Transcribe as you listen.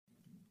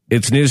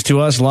It's News to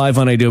Us live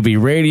on Adobe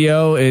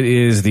Radio. It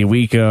is the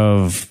week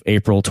of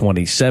April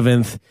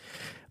 27th.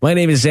 My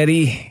name is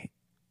Eddie.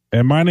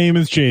 And my name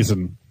is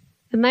Jason.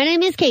 And my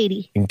name is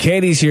Katie. And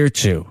Katie's here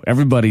too.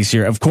 Everybody's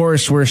here. Of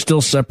course, we're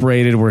still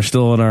separated. We're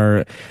still in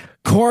our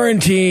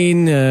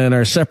quarantine and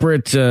our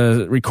separate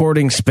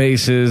recording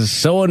spaces.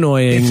 So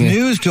annoying. It's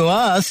news to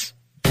us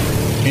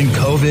in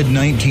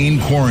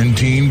COVID-19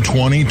 quarantine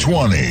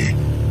 2020.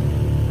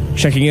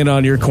 Checking in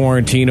on your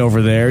quarantine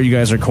over there. You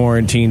guys are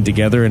quarantined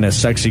together in a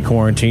sexy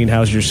quarantine.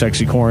 How's your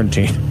sexy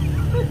quarantine?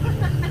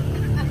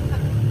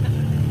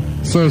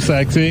 So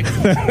sexy.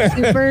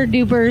 Super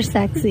duper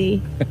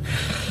sexy.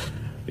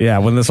 Yeah,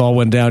 when this all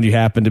went down, you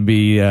happened to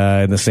be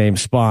in the same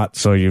spot,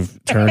 so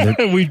you've turned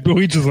it.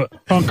 we just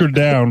hunkered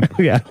down.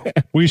 Yeah.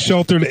 We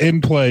sheltered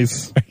in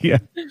place. Yeah.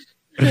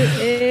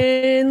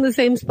 In the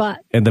same spot.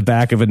 In the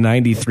back of a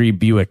 93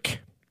 Buick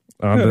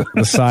on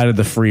the side of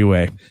the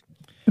freeway.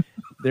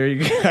 There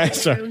you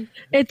guys are.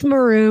 It's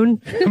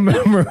maroon.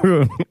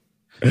 Maroon.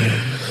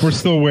 We're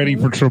still waiting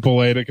for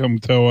AAA to come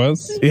tow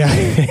us. Yeah.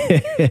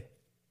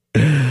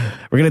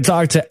 We're going to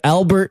talk to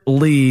Albert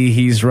Lee.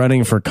 He's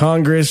running for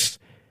Congress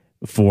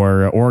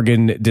for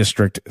Oregon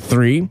District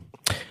 3.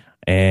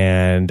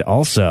 And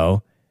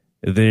also,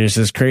 there's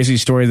this crazy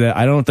story that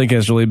I don't think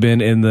has really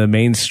been in the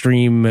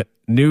mainstream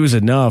news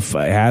enough.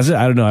 Has it?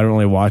 I don't know. I don't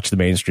really watch the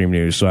mainstream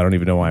news, so I don't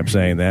even know why I'm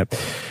saying that.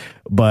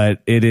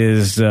 But it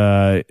is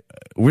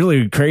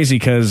really crazy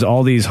because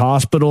all these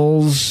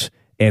hospitals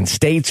and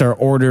states are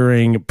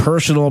ordering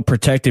personal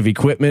protective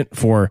equipment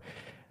for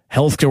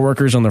healthcare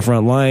workers on the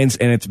front lines,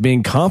 and it's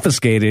being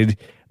confiscated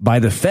by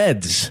the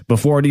feds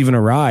before it even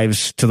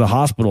arrives to the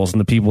hospitals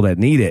and the people that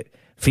need it.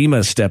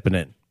 FEMA's stepping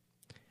in.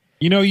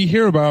 You know, you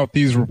hear about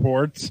these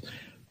reports,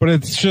 but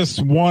it's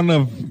just one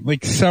of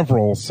like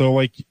several. So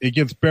like it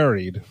gets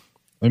buried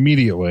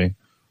immediately.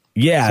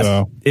 Yeah,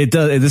 so. It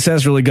does. This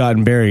has really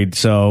gotten buried.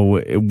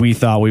 So we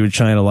thought we would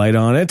shine a light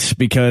on it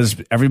because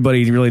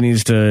everybody really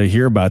needs to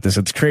hear about this.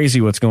 It's crazy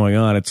what's going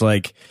on. It's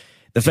like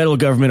the federal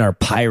government are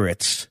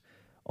pirates.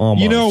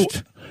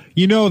 Almost.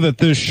 You know that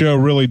this show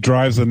really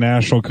drives the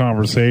national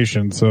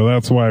conversation, so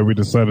that's why we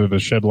decided to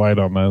shed light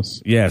on this.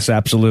 Yes,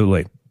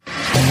 absolutely.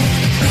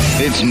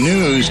 It's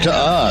news to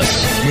us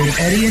with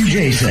Eddie and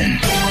Jason.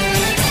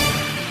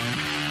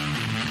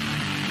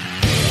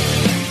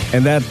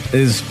 And that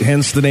is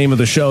hence the name of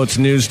the show. It's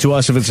news to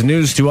us. If it's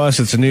news to us,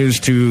 it's news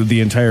to the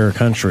entire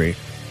country.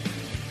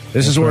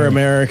 This is where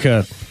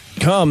America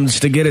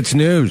comes to get its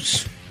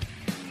news.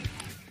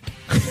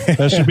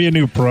 That should be a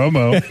new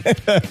promo.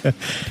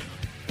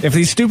 If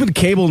these stupid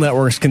cable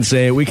networks can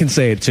say it, we can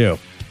say it too.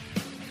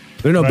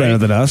 They're no better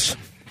than us.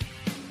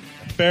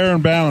 Fair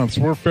and balanced.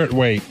 We're fair.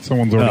 Wait,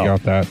 someone's already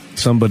got that.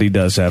 Somebody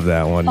does have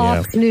that one.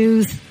 Fox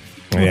News.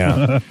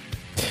 Yeah.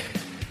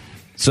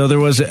 So there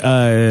was,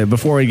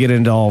 before we get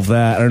into all of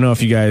that, I don't know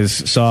if you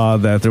guys saw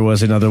that there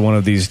was another one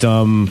of these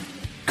dumb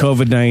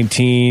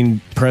COVID-19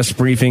 press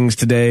briefings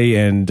today,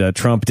 and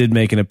Trump did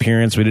make an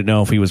appearance. We didn't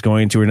know if he was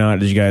going to or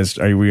not. Are you guys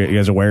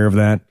aware of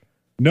that?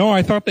 No,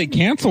 I thought they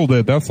canceled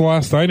it. That's the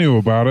last I knew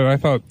about it.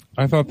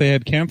 I thought they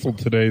had canceled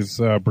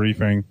today's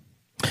briefing.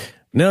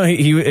 No,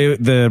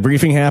 the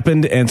briefing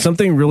happened, and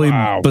something really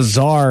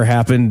bizarre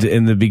happened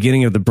in the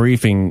beginning of the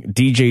briefing.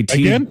 DJT.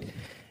 Again?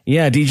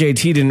 Yeah,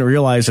 DJT didn't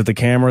realize that the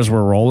cameras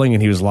were rolling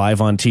and he was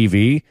live on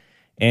TV.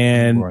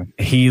 And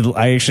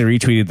I actually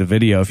retweeted the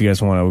video if you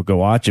guys want to go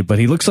watch it, but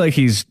he looks like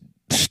he's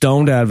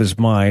stoned out of his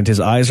mind.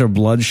 His eyes are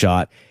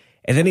bloodshot.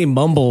 And then he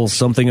mumbles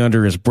something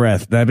under his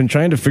breath. And I've been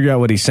trying to figure out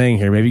what he's saying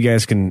here. Maybe you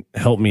guys can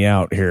help me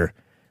out here.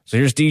 So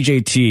here's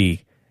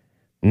DJT,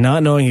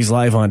 not knowing he's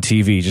live on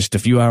TV just a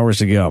few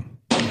hours ago.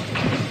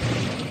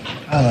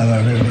 Hello,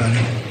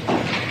 everybody.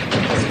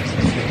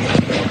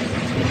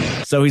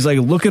 So he's like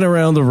looking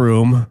around the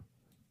room,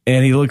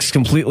 and he looks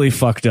completely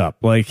fucked up.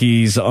 Like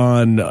he's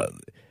on a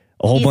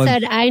whole bunch. He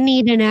said, I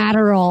need an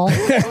Adderall.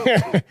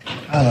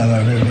 Hello,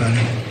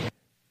 everybody.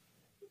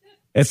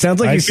 It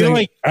sounds like I feel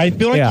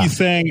like he's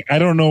saying, I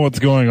don't know what's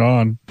going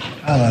on.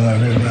 Hello,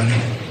 everybody.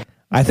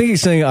 I think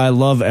he's saying, I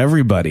love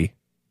everybody.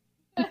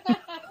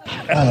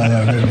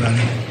 Hello,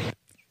 everybody.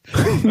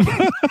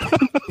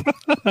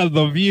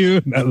 The view.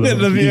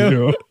 The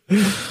view.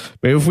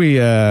 Maybe if we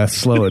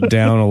slow it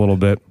down a little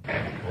bit.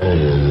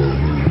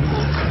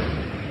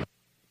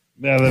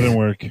 Yeah, that didn't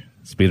work.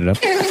 Speed it up.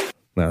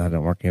 No, that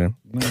didn't work either.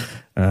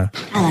 Hello,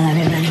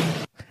 everybody.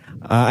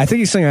 I think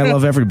he's saying, I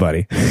love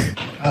everybody.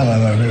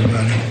 Hello,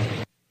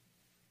 everybody.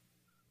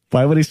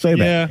 Why would he say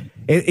that?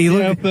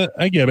 Yeah.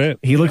 I get it.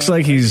 He looks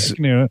like he's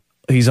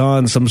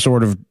on some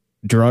sort of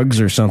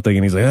drugs or something,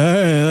 and he's like,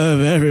 I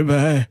love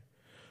everybody.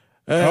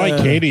 I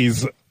like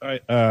Katie's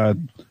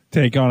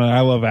take on it. I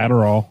love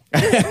Adderall.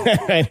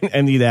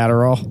 I need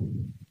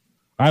Adderall.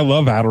 I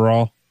love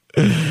Adderall.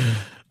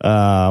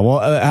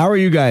 How are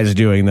you guys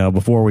doing though?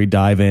 Before we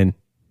dive in,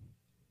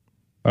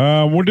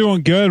 we're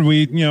doing good.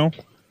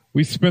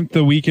 We spent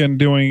the weekend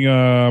doing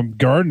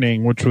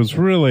gardening, which was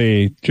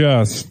really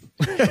just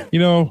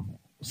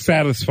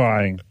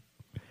satisfying.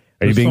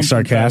 Are you being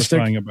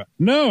sarcastic?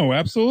 No,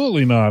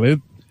 absolutely not.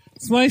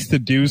 It's nice to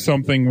do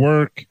something,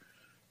 work,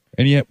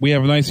 and yet we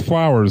have nice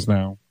flowers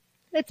now.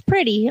 It's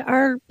pretty.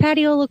 Our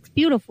patio looks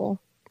beautiful.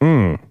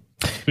 You're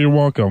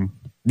welcome.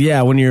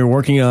 Yeah, when you're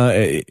working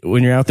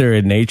when you're out there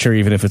in nature,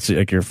 even if it's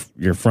like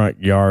your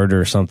front yard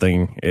or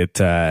something,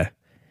 and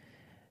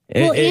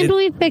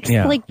we fixed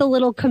yeah. like the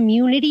little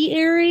community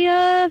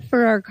area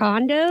for our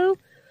condo,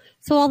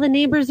 so all the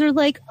neighbors are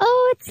like,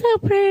 "Oh, it's so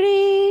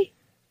pretty."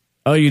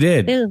 Oh, you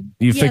did. Ew.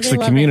 You Yeah, fixed they the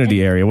love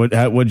community it. area.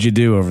 What'd you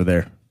do over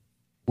there?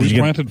 We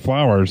planted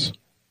flowers.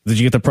 Did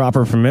you get the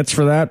proper permits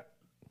for that?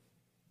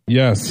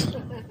 Yes.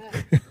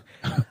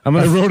 I'm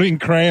I gonna wrote in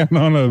crayon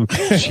on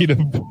a sheet of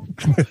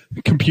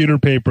computer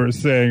paper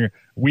saying,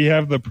 we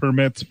have the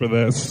permits for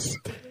this.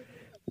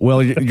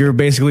 Well, you're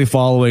basically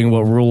following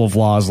what rule of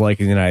law is like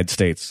in the United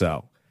States.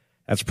 So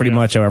that's pretty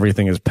much how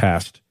everything is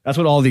passed. That's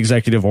what all the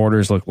executive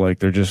orders look like.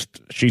 They're just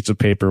sheets of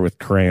paper with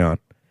crayon.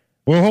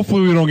 Well,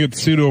 hopefully we don't get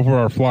sued over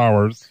our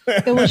flowers.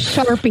 It was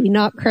Sharpie,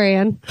 not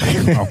crayon.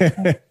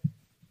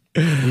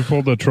 We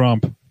pulled a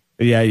Trump.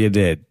 Yeah, you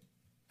did.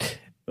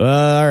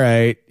 All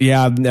right.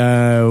 Yeah,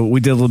 we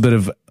did a little bit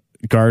of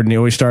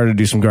gardening. We started to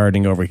do some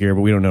gardening over here,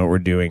 but we don't know what we're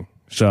doing.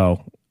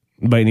 So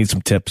might need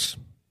some tips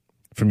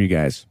from you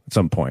guys at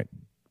some point.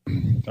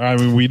 I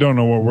mean, we don't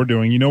know what we're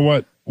doing. You know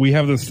what? We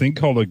have this thing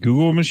called a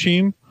Google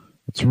machine.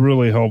 It's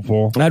really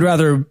helpful. I'd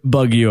rather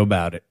bug you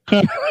about it.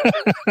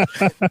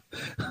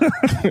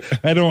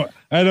 I don't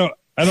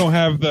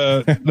have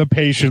the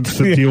patience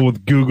to deal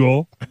with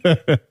Google.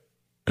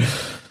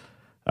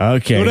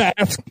 Okay. Go to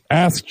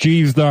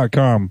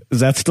askjeeves.com. Is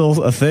that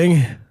still a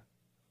thing?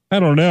 I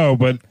don't know,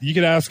 but you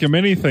could ask him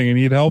anything and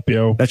he'd help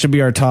you. That should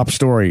be our top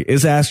story.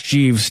 Is Ask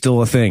Jeeves still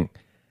a thing?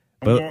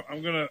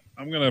 I'm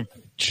gonna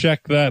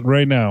check that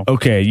right now.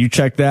 Okay, you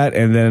check that,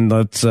 and then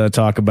let's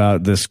talk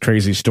about this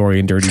crazy story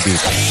in Dirty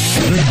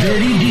Deets. The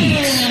Dirty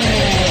Deets.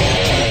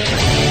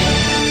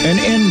 An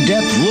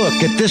in-depth look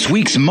at this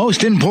week's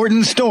most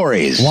important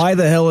stories. Why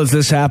the hell is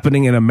this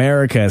happening in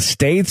America?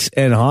 States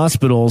and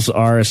hospitals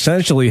are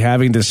essentially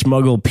having to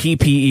smuggle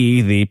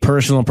PPE, the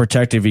personal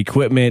protective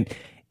equipment,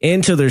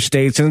 into their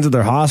states, into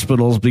their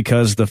hospitals,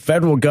 because the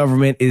federal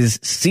government is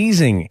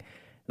seizing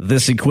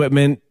this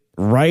equipment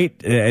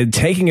and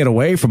taking it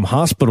away from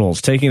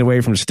hospitals, taking it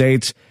away from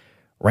states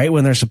right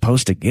when they're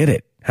supposed to get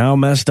it. How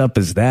messed up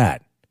is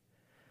that?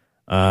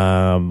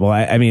 Well,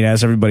 I mean,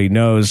 as everybody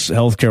knows,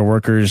 healthcare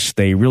workers,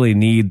 they really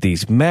need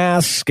these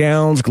masks,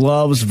 gowns,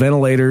 gloves,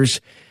 ventilators,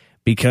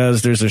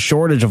 because there's a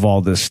shortage of all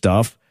this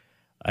stuff,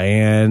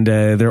 and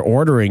they're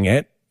ordering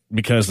it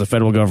because the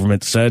federal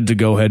government said to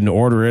go ahead and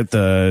order it.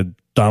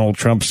 Donald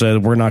Trump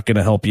said, we're not going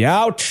to help you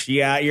out.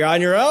 Yeah, you're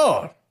on your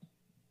own.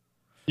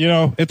 You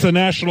know, it's a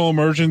national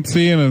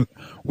emergency and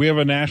we have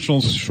a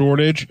national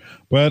shortage,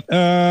 but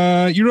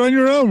you're on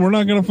your own. We're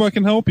not going to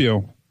fucking help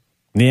you.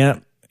 Yeah.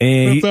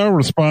 That's our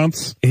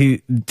response.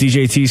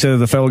 DJT said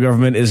the federal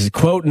government is,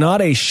 quote, not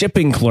a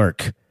shipping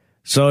clerk.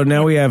 So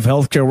now we have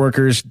healthcare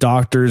workers,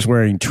 doctors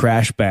wearing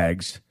trash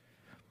bags.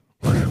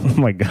 Oh,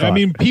 my God. I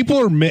mean, people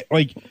are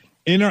like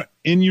in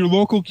your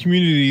local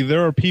community,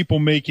 there are people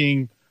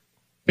making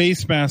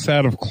face masks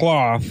out of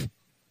cloth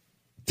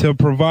to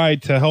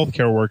provide to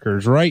healthcare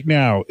workers right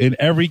now in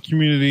every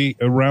community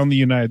around the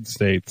United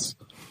States.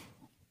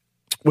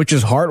 Which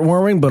is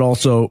heartwarming, but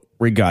also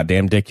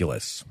goddamn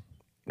ridiculous.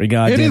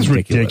 It is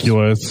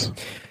ridiculous.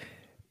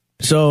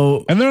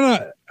 So, and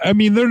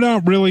they're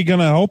not really going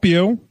to help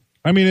you.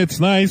 I mean,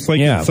 it's nice, like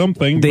it's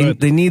something.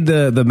 They need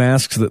the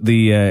masks,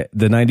 the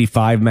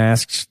 95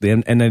 masks, the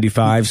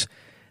N95s,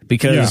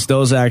 because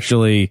those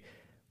actually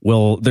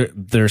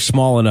they're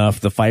small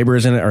enough. The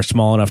fibers in it are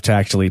small enough to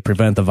actually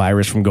prevent the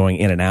virus from going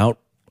in and out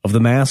of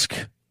the mask.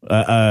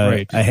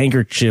 Right. A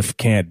handkerchief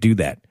can't do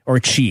that, or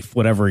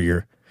however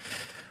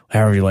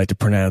you like to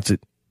pronounce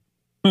it.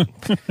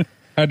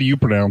 How do you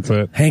pronounce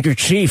it?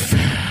 Handkerchief.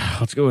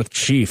 Let's go with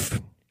chief.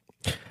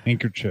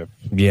 Handkerchief.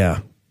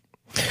 Yeah.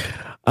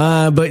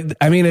 But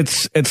I mean,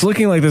 it's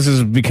looking like this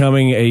is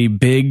becoming a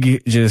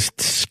big just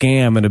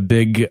scam and a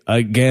big,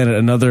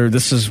 again,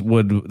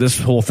 this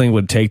whole thing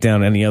would take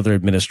down any other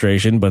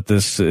administration, but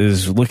this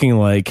is looking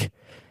like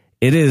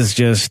it is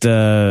just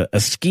a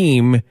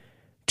scheme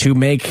to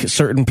make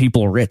certain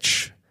people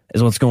rich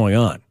is what's going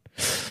on.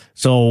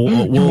 So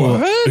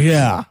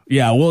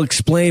we'll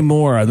explain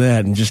more on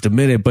that in just a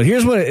minute, but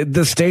here's what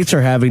the states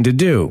are having to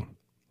do.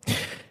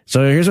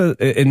 So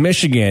in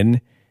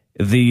Michigan,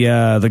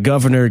 the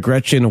governor,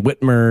 Gretchen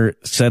Whitmer,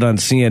 said on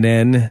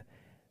CNN,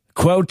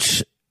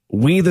 quote,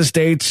 "We, the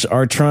states,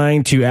 are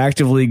trying to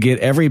actively get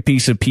every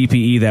piece of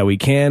PPE that we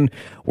can.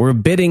 We're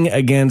bidding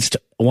against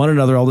one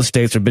another. All the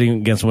states are bidding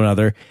against one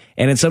another.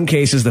 And in some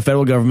cases, the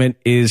federal government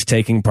is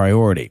taking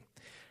priority."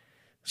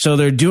 So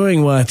they're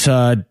doing what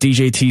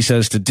DJT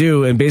says to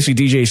do. And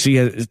basically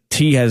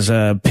DJT has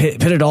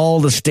pitted all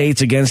the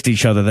states against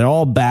each other. They're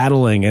all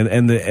battling.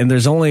 And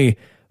there's only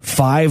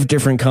 5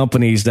 different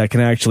companies that can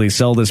actually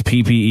sell this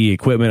PPE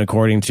equipment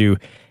according to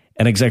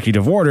an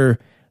executive order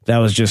that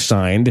was just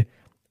signed.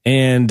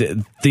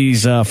 And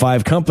these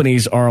 5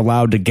 companies are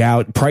allowed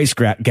to price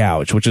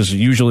gouge, which is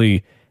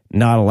usually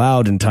not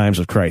allowed in times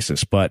of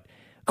crisis. But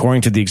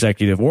according to the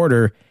executive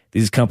order,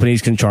 these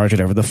companies can charge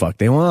whatever the fuck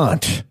they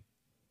want.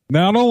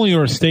 Not only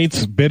are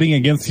states bidding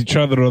against each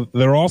other,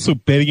 they're also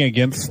bidding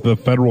against the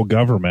federal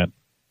government.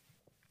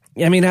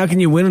 I mean, how can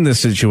you win in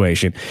this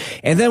situation?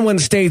 And then when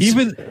states,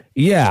 even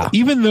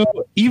though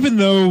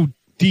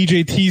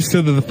DJT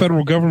said that the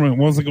federal government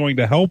wasn't going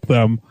to help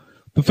them,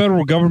 the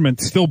federal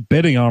government's still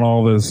bidding on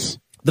all this.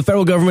 The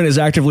federal government is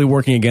actively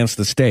working against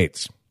the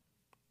states.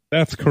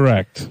 That's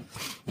correct.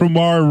 From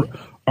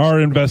our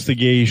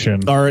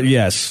investigation.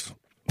 Yes.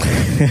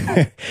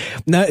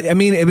 No, I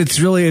mean, it's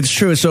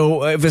true.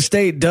 So if a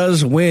state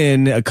does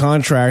win a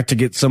contract to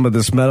get some of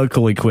this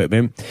medical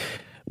equipment,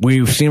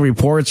 we've seen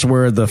reports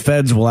where the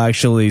feds will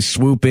actually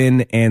swoop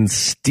in and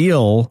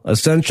steal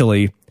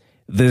essentially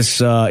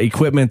this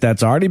equipment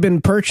that's already been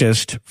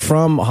purchased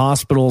from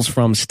hospitals,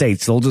 from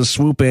states. They'll just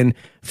swoop in,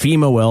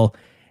 FEMA will,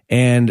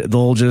 and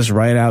they'll just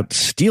right out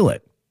steal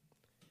it.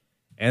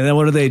 And then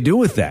what do they do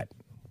with that?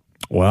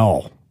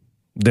 Well,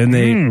 then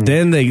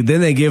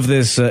they give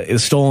this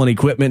stolen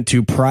equipment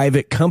to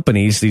private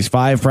companies. These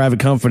 5 private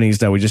companies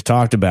that we just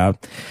talked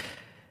about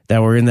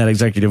that were in that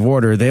executive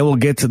order. They will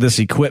get to this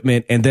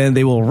equipment and then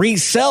they will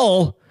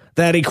resell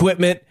that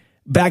equipment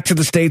back to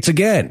the states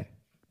again.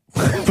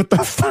 What the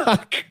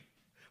fuck?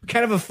 What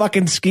kind of a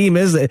fucking scheme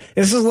is it?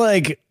 This is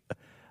like,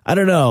 I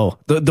don't know,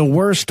 the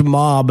worst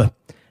mob,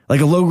 like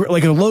a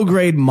low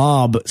grade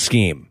mob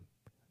scheme.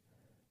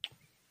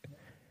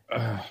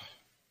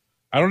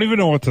 I don't even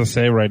know what to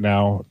say right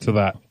now to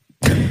that.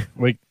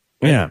 Like,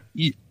 yeah.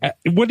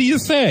 What do you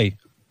say?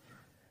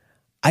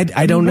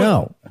 I don't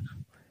know.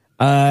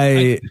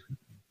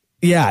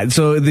 Yeah.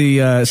 So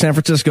the San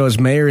Francisco's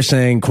mayor is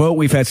saying, quote,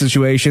 "We've had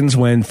situations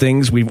when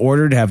things we've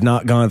ordered have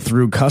not gone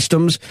through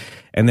customs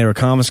and they were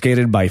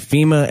confiscated by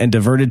FEMA and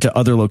diverted to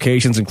other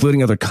locations,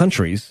 including other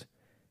countries.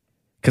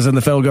 Because then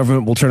the federal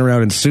government will turn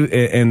around and sue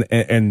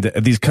and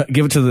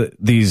give it to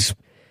these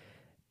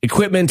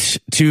equipment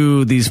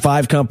to these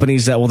 5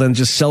 companies that will then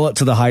just sell it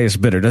to the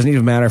highest bidder. Doesn't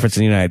even matter if it's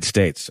in the United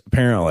States,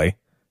 apparently,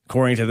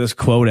 according to this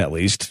quote, at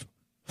least."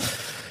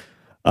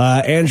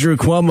 Andrew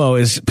Cuomo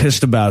is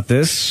pissed about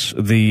this.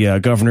 The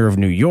governor of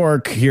New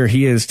York, here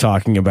he is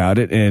talking about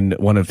it in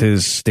one of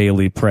his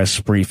daily press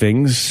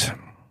briefings.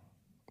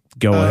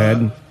 Go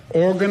ahead.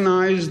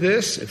 Organize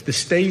this, if the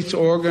states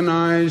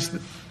organize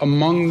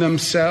among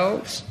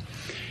themselves,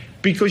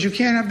 because you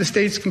can't have the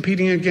states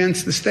competing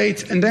against the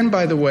states. And then,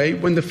 by the way,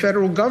 when the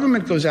federal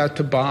government goes out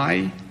to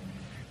buy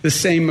the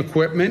same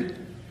equipment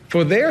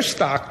for their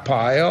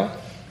stockpile,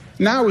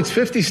 now it's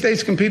 50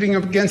 states competing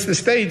against the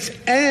states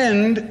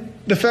and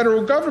the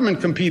federal government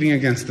competing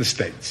against the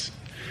states.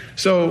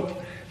 So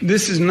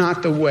this is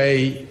not the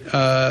way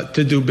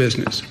to do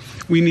business.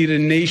 We need a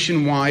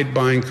nationwide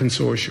buying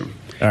consortium.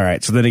 All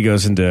right. So then he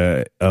goes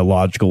into a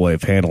logical way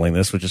of handling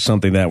this, which is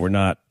something that we're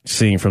not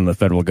seeing from the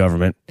federal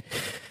government.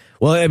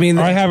 Well, I mean,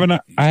 I have an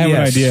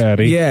idea,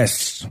 Eddie.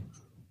 Yes.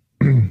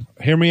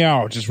 Hear me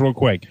out just real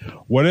quick.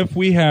 What if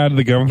we had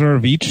the governor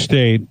of each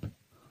state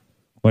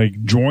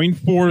like join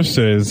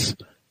forces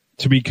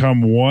to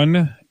become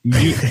one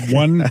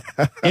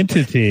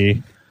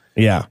entity,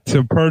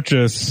 to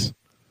purchase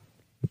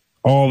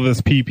all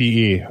this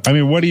PPE? I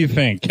mean, what do you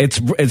think?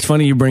 It's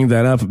funny you bring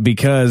that up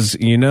because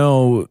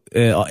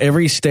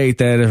every state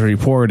that has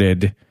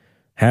reported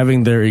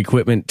having their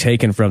equipment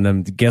taken from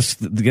them,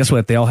 guess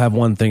what? They all have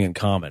one thing in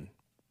common.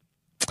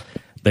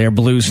 They are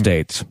blue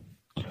states.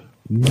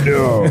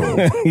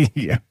 No.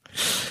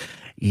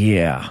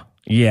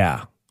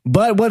 Yeah.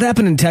 But what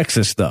happened in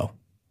Texas though?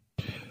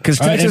 Because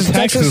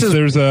Texas is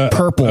there's a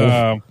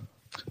purple.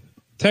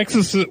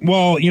 Texas,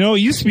 well, it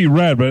used to be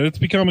red, but it's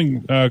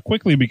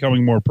quickly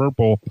becoming more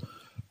purple.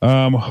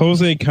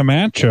 Jose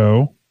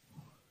Camacho,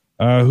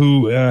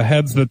 who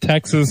heads the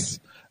Texas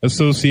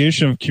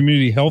Association of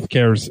Community Health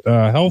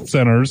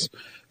Centers,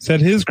 said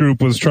his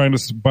group was trying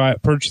to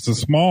purchase a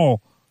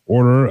small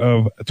order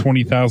of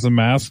 20,000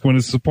 masks when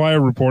his supplier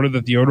reported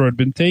that the order had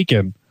been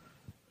taken.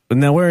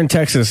 Now, where in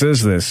Texas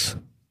is this?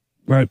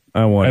 Right.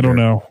 I don't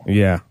know.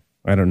 Yeah,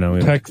 I don't know.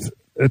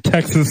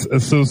 Texas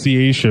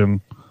Association,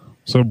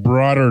 so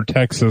broader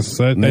Texas.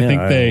 I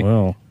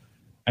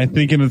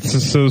think in its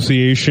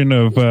association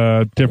of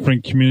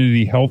different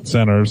community health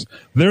centers,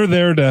 they're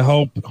there to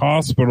help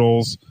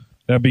hospitals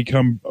that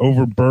become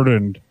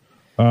overburdened.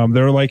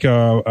 They're like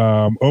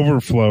a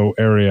overflow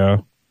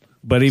area,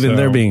 but even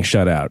they're being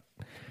shut out.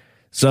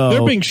 So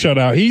they're being shut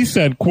out. He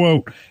said,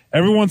 "Quote: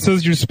 Everyone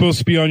says you're supposed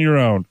to be on your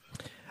own."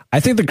 I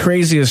think the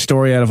craziest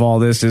story out of all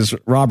this is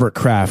Robert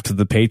Kraft,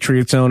 the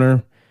Patriots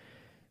owner.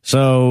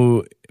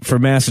 So for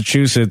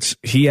Massachusetts,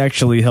 he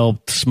actually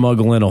helped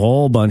smuggle in a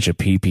whole bunch of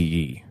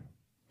PPE.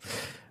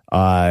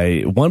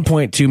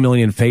 1.2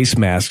 million face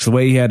masks. The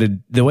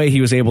way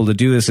he was able to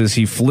do this is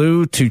he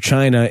flew to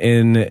China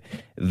in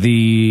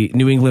the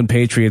New England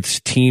Patriots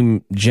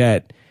team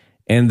jet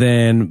and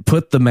then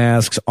put the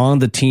masks on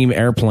the team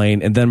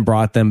airplane and then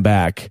brought them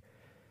back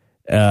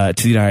to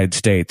the United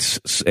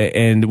States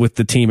and with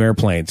the team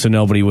airplane, so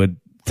nobody would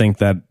think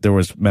that there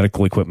was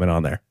medical equipment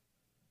on there.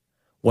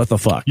 What the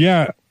fuck?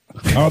 Yeah.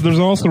 There's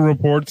also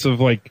reports of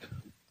like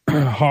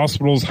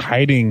hospitals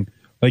hiding,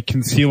 like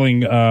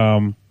concealing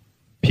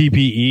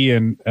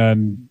PPE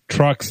and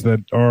trucks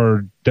that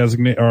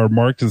are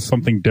marked as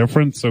something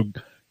different. So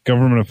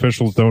government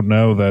officials don't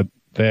know that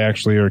they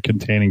actually are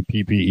containing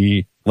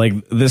PPE. Like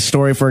this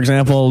story, for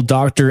example,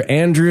 Dr.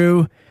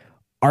 Andrew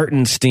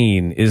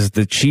Artenstein is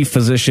the chief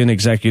physician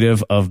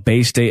executive of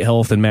Bay State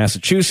Health in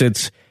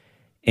Massachusetts.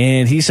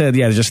 And he said,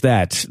 yeah, just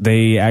that.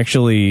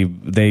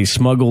 They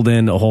smuggled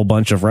in a whole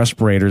bunch of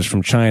respirators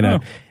from China.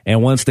 Oh.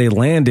 And once they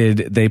landed,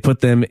 they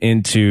put them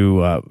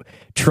into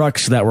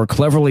trucks that were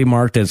cleverly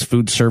marked as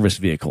food service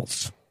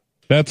vehicles.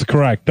 That's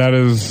correct. That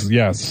is,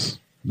 yes.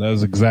 That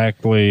is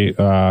exactly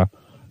an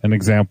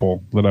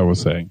example that I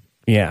was saying.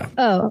 Yeah.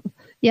 Oh,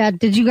 yeah.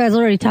 Did you guys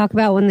already talk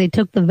about when they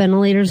took the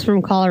ventilators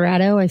from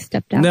Colorado? I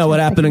stepped out. No,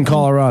 what happened in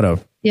Colorado?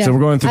 Yeah. So we're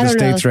going through the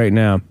states right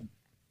now.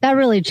 That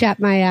really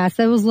chapped my ass.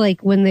 That was like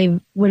when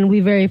we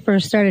very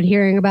first started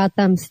hearing about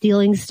them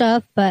stealing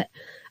stuff, but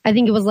I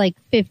think it was like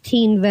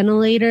 15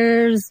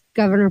 ventilators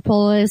Governor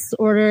Polis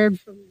ordered.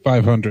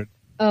 500.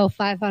 Oh,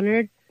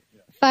 500.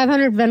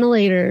 500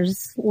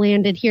 ventilators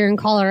landed here in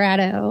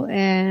Colorado,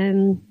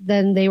 and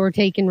then they were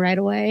taken right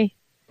away.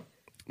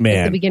 Man.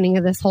 At the beginning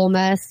of this whole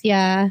mess,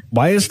 yeah.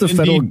 Why is the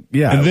federal...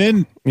 Yeah.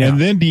 And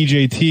then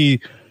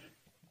DJT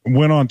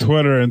went on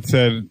Twitter and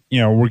said,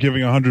 we're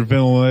giving 100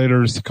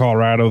 ventilators to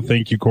Colorado.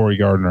 Thank you, Cory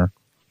Gardner.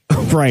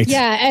 Right.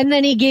 Yeah, and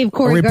then he gave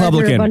Cory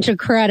Gardner a bunch of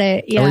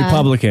credit. Yeah, a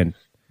Republican.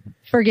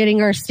 For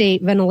getting our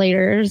state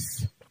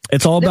ventilators.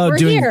 It's all about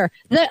doing...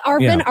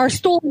 Our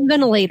stolen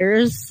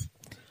ventilators.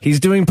 He's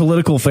doing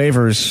political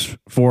favors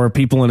for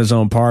people in his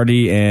own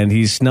party, and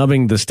he's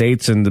snubbing the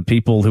states and the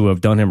people who have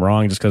done him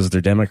wrong just because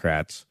they're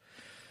Democrats.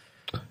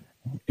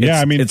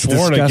 Florida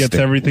disgusting. Gets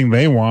everything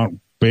they want,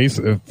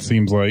 it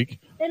seems like.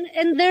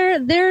 And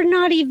they're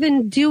not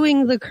even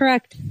doing the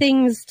correct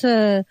things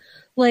to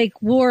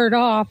like ward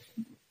off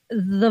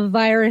the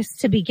virus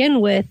to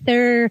begin with.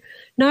 They're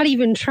not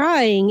even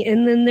trying,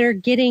 and then they're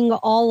getting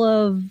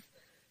the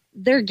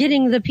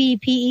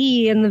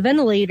PPE and the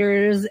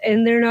ventilators,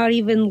 and they're not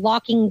even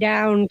locking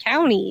down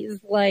counties.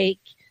 Like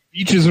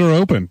beaches are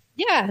open.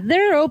 Yeah,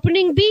 they're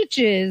opening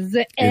beaches,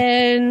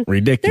 and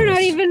ridiculous. They're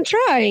not even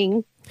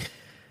trying.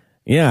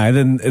 Yeah,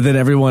 and then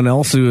everyone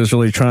else who is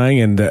really trying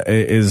and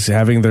is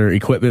having their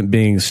equipment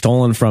being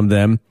stolen from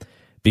them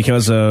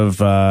because of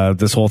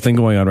this whole thing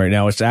going on right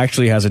now. It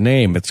actually has a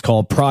name. It's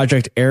called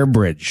Project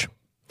Airbridge.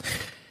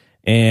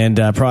 And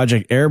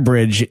Project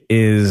Airbridge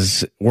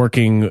is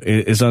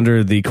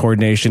under the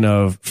coordination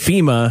of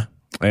FEMA,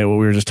 what we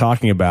were just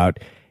talking about.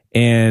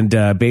 And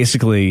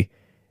basically,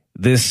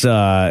 this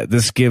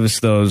gives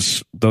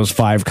those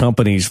 5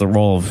 companies the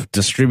role of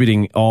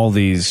distributing all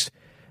this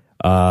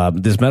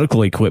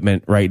medical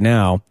equipment right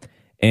now,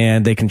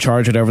 and they can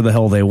charge whatever the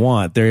hell they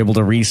want. They're able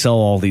to resell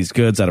all these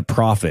goods at a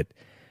profit.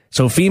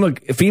 So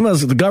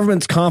FEMA's the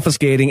government's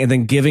confiscating and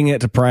then giving it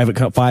to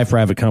 5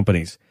 private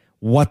companies.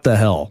 What the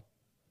hell?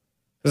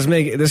 This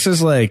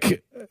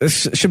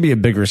should be a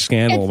bigger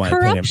scandal. It's in my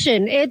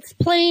corruption.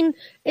 opinion.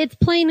 It's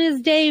plain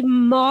as day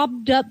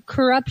mobbed up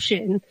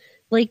corruption.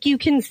 Like you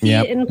can see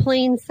it in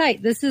plain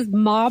sight. This is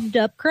mobbed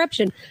up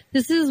corruption.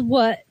 This is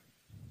what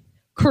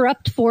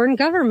corrupt foreign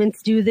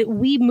governments do that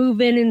we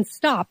move in and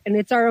stop, and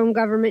it's our own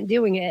government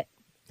doing it.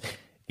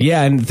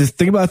 Yeah, and just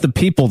think about the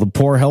people, the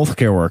poor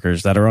healthcare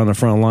workers that are on the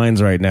front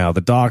lines right now,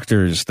 the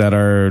doctors that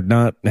are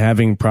not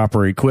having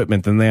proper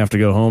equipment, and they have to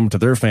go home to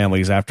their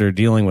families after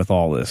dealing with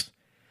all this.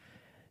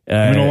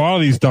 A lot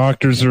of these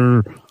doctors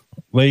are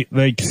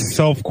like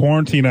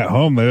self-quarantine at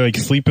home. They like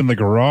sleep in the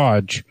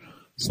garage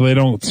so they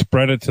don't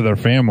spread it to their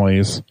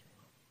families.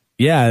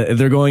 Yeah,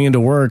 they're going into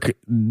work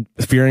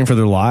fearing for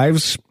their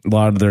lives. A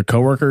lot of their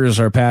coworkers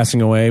are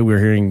passing away. We're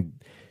hearing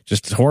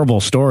just horrible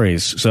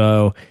stories.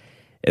 So,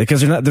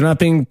 because they're not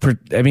being.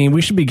 I mean,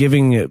 we should be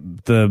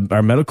giving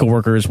our medical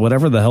workers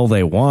whatever the hell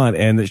they want,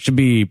 and it should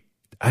be.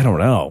 I don't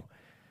know.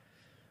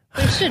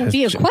 There shouldn't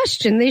be a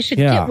question. They should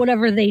get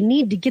whatever they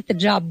need to get the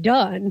job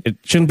done. It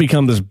shouldn't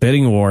become this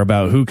bidding war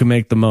about who can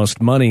make the most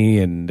money,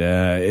 and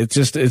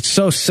it's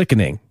so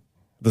sickening.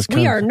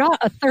 We are not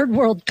a third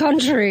world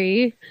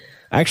country.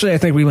 Actually, I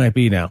think we might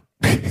be now.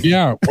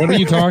 Yeah, what are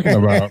you talking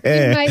about?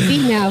 We might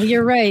be now.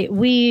 You're right.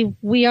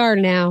 We are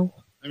now.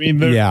 I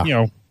mean,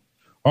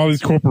 all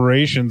these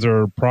corporations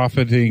are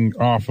profiting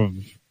off of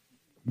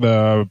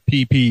the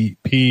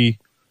PPP.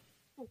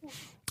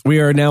 We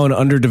are now an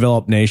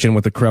underdeveloped nation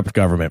with a corrupt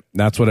government.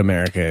 That's what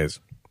America is.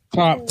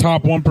 Top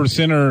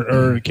 1%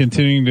 are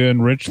continuing to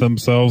enrich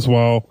themselves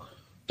while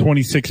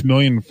 26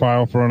 million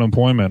file for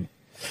unemployment.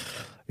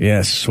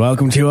 Yes,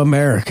 welcome to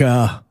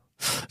America.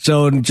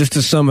 So just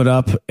to sum it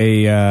up,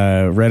 a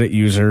Reddit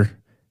user,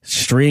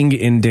 String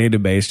in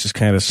Database, just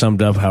kind of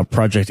summed up how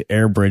Project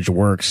Airbridge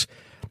works.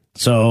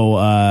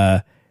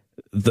 So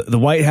the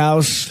White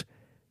House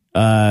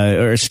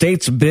or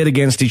states bid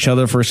against each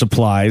other for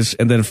supplies,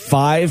 and then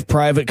 5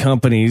 private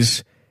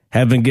companies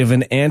have been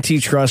given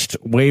antitrust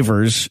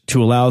waivers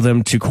to allow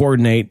them to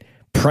coordinate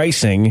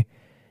pricing.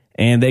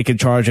 and they could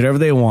charge whatever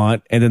they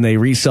want, and then they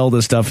resell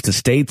this stuff to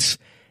states,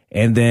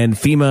 and then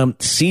FEMA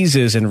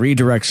seizes and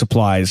redirects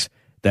supplies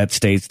that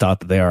states thought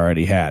that they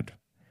already had.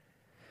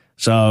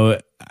 So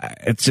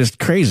it's just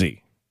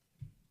crazy.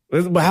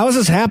 How is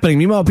this happening?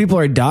 Meanwhile, people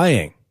are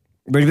dying.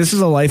 Like, this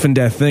is a life and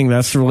death thing.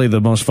 That's really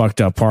the most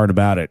fucked up part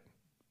about it.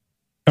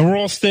 And we're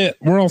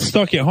all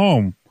stuck at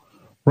home,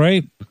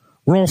 right?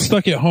 We're all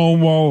stuck at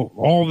home while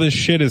all this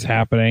shit is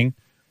happening.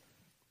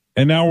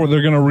 And now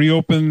they're going to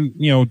reopen,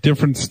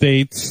 different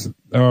states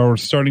are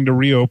starting to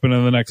reopen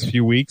in the next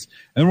few weeks.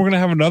 And we're going to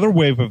have another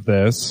wave of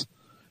this.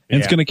 And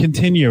it's going to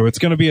continue. It's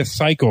going to be a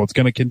cycle. It's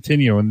going to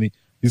continue. And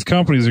these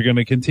companies are going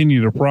to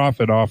continue to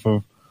profit off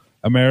of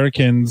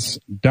Americans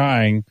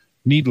dying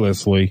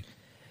needlessly.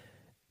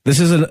 This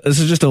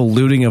is just a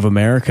looting of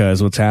America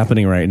is what's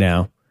happening right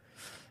now.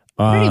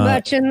 Pretty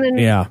much. And then,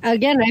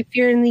 again, I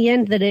fear in the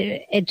end that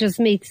it just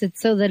makes it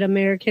so that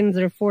Americans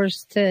are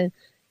forced to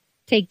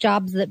take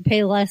jobs that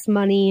pay less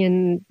money,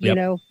 and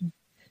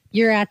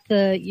you're at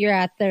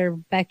their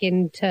beck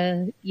and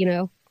to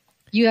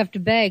you have to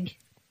beg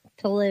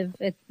to live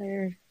at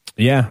their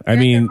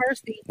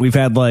we've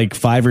had like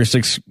 5 or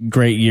 6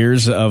 great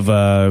years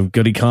of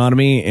good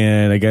economy,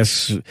 and I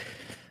guess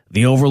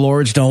the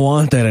overlords don't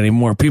want that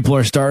anymore. People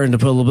are starting to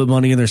put a little bit of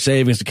money in their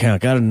savings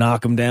account. Got to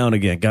knock them down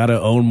again. Got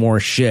to own more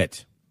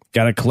shit.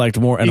 Got to collect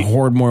more and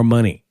hoard more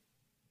money.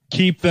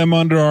 Keep them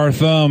under our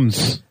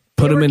thumbs.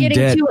 Put them in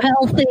debt. Too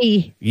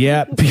healthy.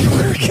 Yeah, people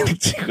are getting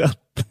too healthy.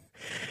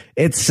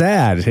 It's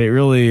sad. It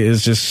really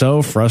is just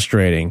so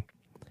frustrating.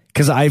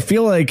 Because I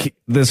feel like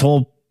this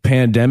whole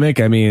pandemic,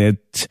 I mean,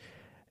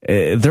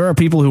 there are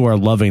people who are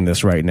loving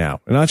this right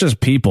now. And not just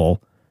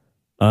people.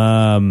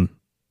 The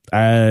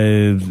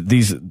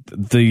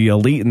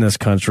elite in this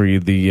country,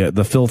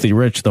 the filthy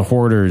rich, the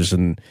hoarders,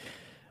 and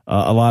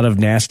a lot of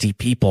nasty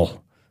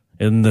people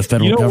in the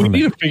federal government.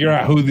 We need to figure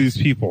out who these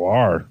people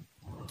are.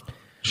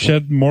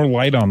 Shed more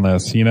light on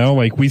this,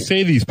 like we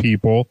say these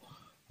people,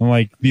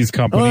 like these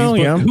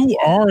companies, but who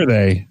are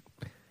they?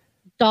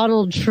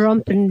 Donald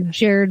Trump and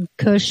Jared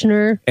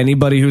Kushner.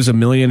 Anybody who's a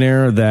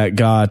millionaire that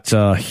got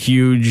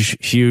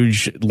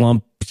huge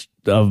lump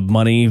of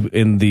money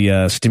in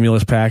the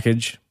stimulus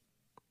package.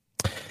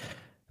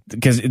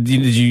 Because did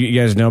you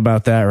guys know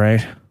about that,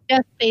 right?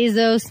 Jeff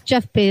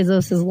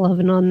Bezos is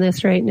loving on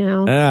this right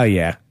now. Oh,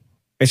 yeah.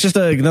 It's just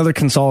another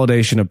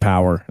consolidation of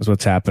power is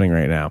what's happening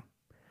right now.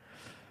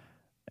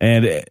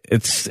 And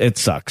it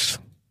sucks.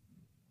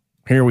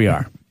 Here we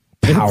are.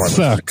 Power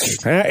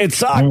sucks. It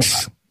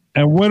sucks.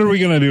 And what are we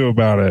going to do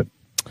about it?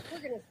 We're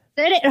going to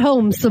sit at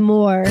home some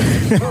more.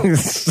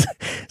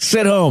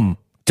 Sit home.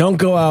 Don't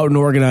go out and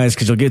organize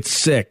because you'll get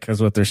sick,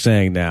 is what they're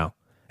saying now.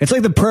 It's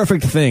like the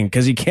perfect thing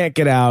because you can't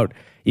get out.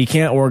 You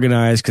can't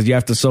organize because you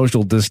have to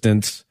social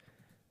distance.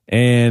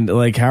 And,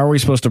 how are we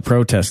supposed to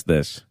protest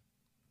this?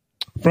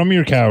 From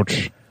your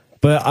couch.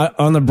 But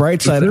on the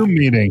bright side, Zoom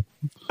meeting.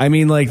 I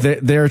mean,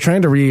 they're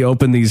trying to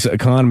reopen these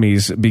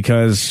economies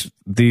because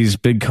these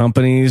big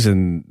companies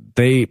and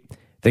they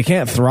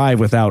can't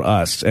thrive without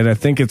us. And I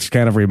think it's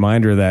kind of a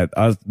reminder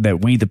that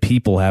we, the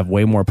people, have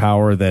way more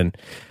power than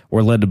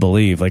we're led to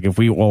believe. Like if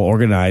we all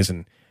organize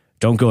and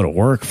don't go to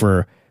work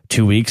for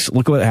 2 weeks,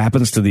 look what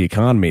happens to the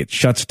economy. It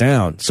shuts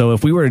down. So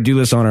if we were to do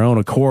this on our own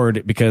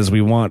accord because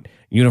we want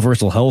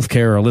universal health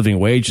care or living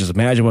wages,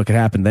 imagine what could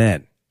happen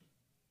then.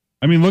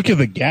 I mean, look at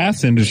the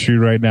gas industry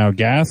right now.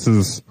 Gas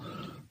is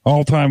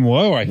all-time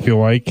low, I feel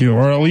like,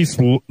 or at least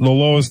the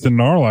lowest in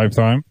our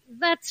lifetime.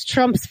 That's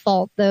Trump's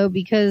fault, though,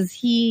 because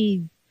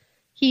he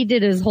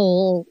did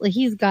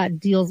he's got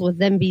deals with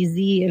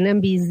MBZ,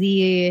 and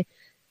MBZ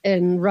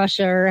and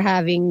Russia are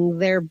having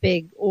their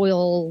big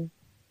oil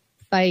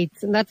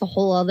fights, and that's a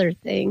whole other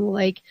thing.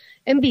 Like,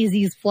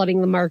 MBZ's flooding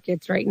the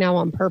markets right now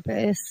on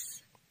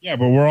purpose. Yeah,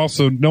 but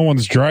no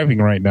one's driving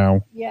right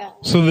now. Yeah.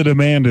 So the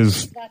demand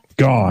is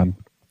gone.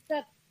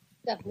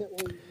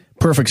 Definitely.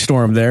 Perfect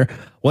storm there.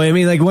 Well, I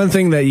mean, one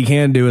thing that you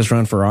can do is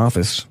run for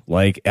office,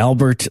 like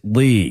Albert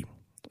Lee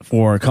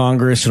for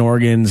Congress in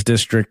Oregon's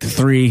District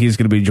 3. He's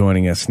going to be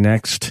joining us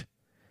next,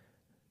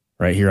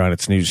 right here on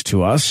It's News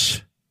to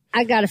Us.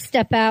 I got to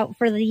step out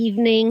for the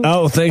evening.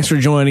 Oh, thanks for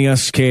joining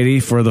us,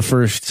 Katie, for the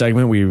first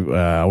segment. We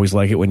always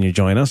like it when you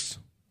join us.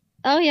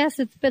 Oh, yes,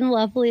 it's been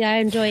lovely. I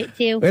enjoy it,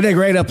 too. We had a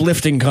great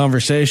uplifting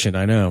conversation,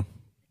 I know.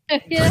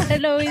 Yeah, I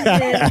know we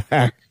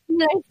did.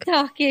 Nice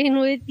talking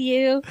with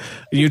you.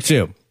 You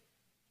too.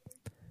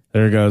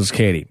 There goes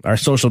Katie, our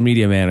social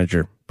media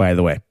manager, by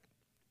the way.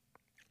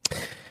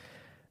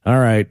 All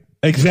right.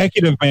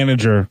 Executive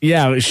manager.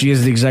 Yeah, she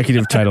is the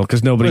executive title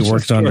because nobody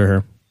works under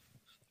her.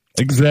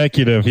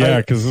 Executive, yeah.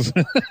 Because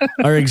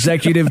our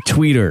executive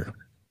tweeter.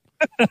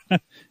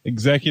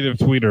 Executive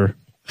tweeter.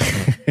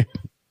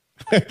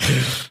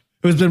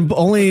 Who's been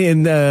only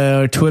in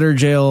Twitter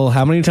jail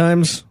how many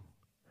times?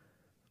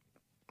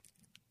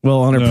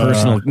 Well, on her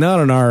personal, not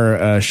on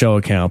our show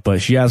account,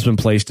 but she has been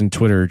placed in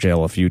Twitter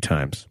jail a few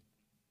times.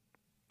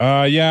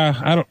 Yeah,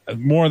 I don't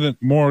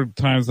more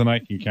times than I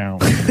can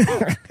count.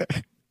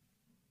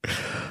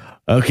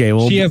 Okay,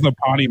 well, she has a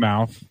potty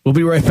mouth. We'll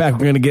be right back. We're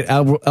going to get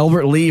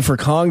Albert Lee for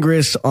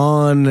Congress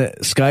on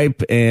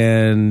Skype.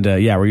 And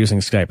we're using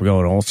Skype. We're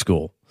going old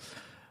school.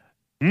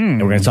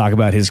 And we're going to talk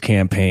about his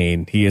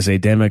campaign. He is a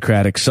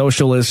Democratic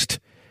socialist,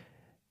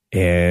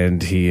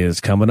 and he is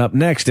coming up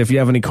next. If you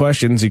have any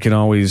questions, you can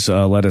always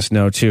let us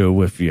know,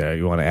 too, if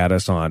you want to add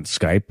us on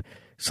Skype,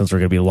 since we're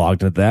going to be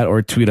logged into that,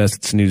 or tweet us.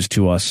 It's news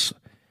to us.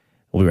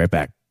 We'll be right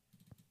back.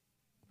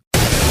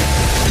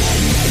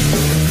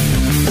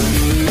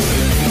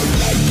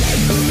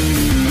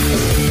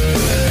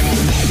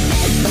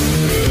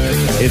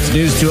 It's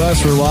news to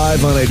us. We're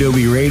live on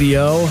Adobe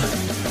Radio.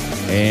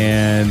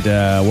 And,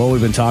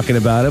 we've been talking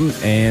about him,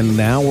 and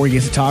now we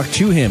get to talk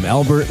to him.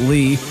 Albert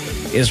Lee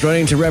is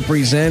running to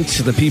represent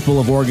the people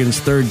of Oregon's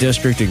 3rd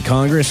District in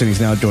Congress, and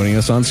he's now joining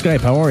us on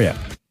Skype. How are you?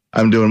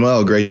 I'm doing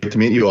well. Great to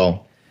meet you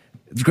all.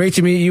 It's great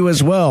to meet you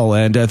as well,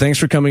 and thanks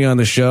for coming on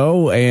the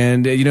show.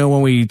 And,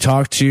 when we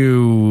talk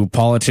to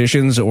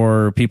politicians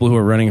or people who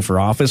are running for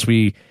office,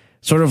 we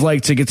sort of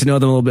like to get to know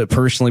them a little bit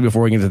personally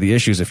before we get into the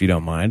issues, if you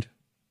don't mind.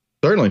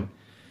 Certainly.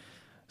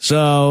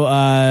 So,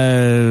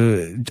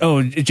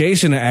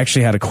 Jason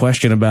actually had a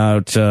question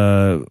about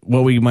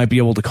what we might be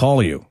able to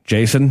call you.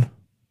 Jason?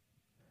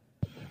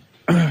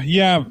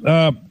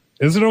 Yeah.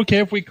 Is it okay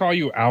if we call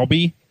you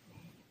Albie?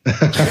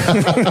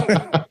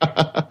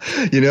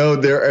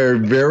 There are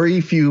very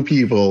few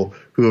people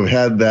who have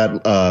had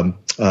that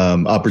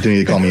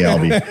opportunity to call me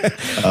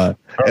Albie.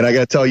 And I got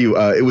to tell you,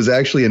 it was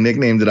actually a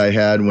nickname that I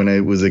had when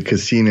I was a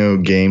casino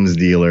games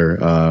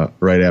dealer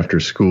right after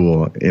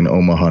school in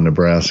Omaha,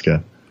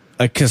 Nebraska.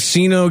 A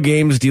casino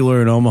games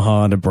dealer in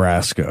Omaha,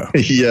 Nebraska.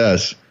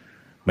 Yes.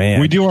 Man.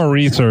 We do our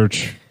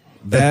research.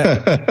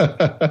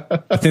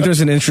 I think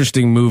there's an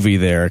interesting movie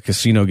there,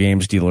 Casino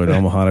Games Dealer in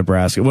Omaha,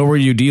 Nebraska. What were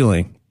you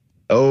dealing?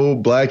 Oh,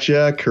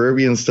 blackjack,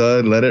 Caribbean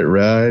stud, let it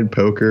ride,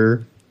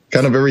 poker,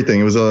 kind of everything.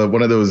 It was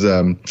one of those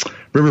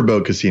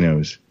riverboat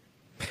casinos.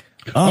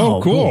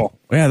 Oh, cool.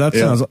 Yeah,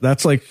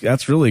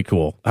 that's really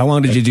cool. How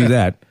long did you do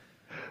that?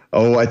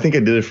 Oh, I think I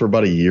did it for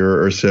about a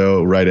year or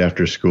so right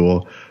after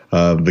school.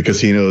 The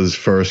casinos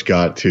first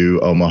got to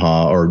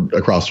Omaha or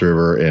across the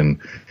river in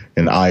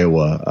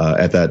Iowa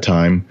at that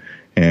time.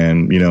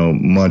 And,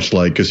 much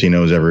like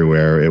casinos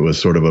everywhere, it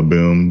was sort of a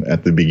boom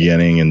at the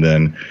beginning. And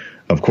then,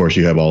 of course,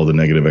 you have all the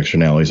negative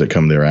externalities that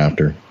come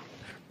thereafter.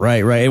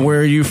 Right. And where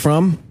are you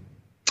from?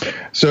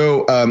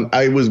 So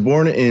I was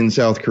born in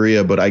South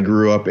Korea, but I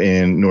grew up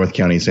in North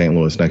County, St.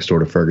 Louis, next door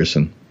to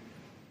Ferguson.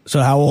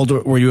 So how old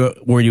were you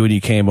when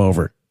you came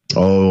over?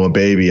 Oh, a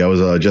baby. I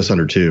was just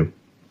under 2.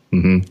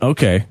 Mm-hmm.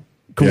 Okay,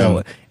 cool.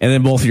 Yeah. And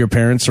then both of your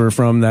parents were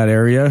from that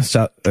area,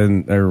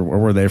 or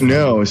were they from?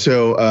 No.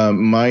 So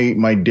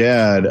my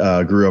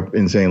dad grew up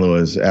in St.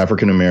 Louis,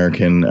 African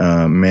American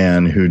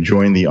man who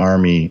joined the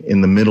Army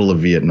in the middle of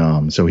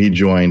Vietnam. So he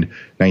joined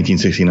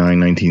 1969,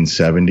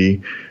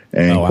 1970.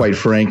 And quite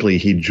frankly,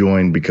 he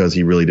joined because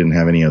he really didn't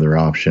have any other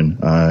option.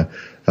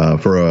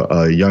 For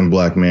a young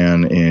black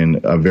man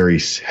in a very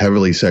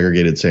heavily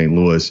segregated St.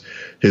 Louis,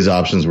 his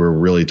options were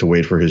really to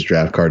wait for his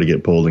draft card to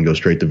get pulled and go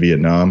straight to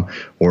Vietnam,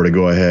 or to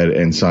go ahead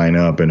and sign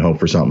up and hope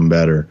for something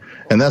better.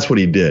 And that's what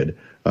he did.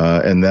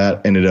 And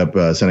that ended up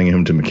sending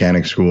him to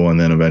mechanic school and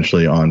then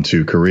eventually on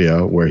to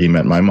Korea, where he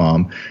met my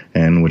mom,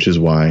 and which is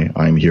why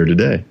I'm here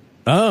today.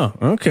 Oh,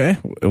 okay.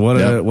 What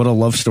a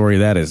love story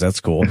that is. That's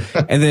cool.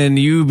 And then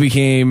you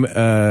became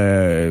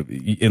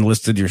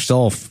enlisted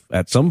yourself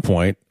at some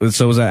point.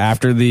 So was that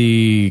after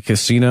the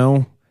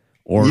casino?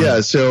 Or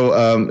yeah.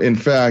 So in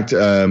fact,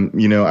 I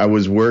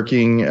was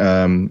working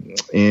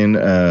in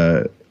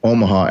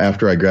Omaha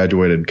after I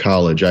graduated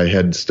college. I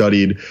had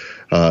studied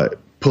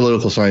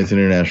political science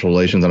and international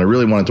relations, and I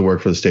really wanted to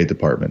work for the State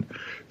Department.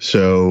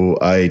 So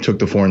I took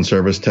the Foreign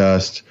Service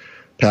test,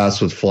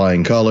 passed with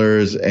flying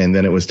colors, and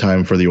then it was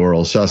time for the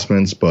oral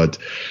assessments. But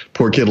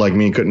poor kid like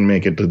me couldn't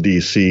make it to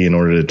D.C. in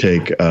order to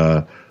take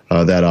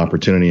that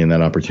opportunity, and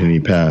that opportunity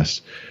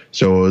passed.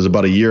 So it was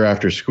about a year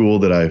after school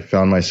that I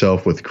found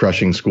myself with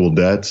crushing school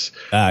debts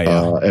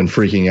and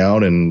freaking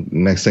out. And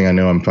next thing I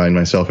know, I'm finding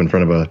myself in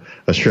front of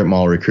a strip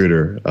mall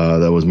recruiter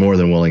that was more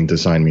than willing to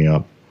sign me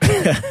up.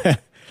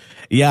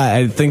 Yeah,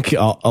 I think a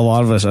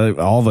lot of us,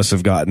 all of us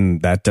have gotten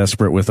that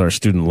desperate with our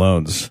student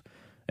loans.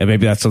 And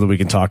maybe that's something we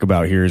can talk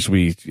about here as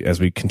we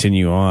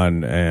continue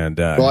on. And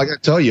well, I got to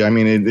tell you, I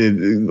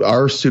mean,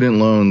 our student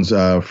loans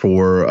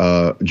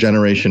for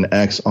Generation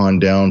X on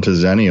down to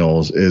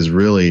Zennials is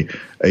really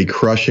a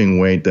crushing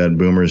weight that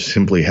boomers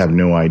simply have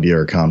no idea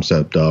or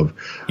concept of.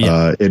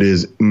 Yeah. It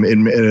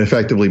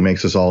effectively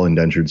makes us all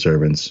indentured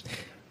servants.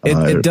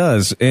 It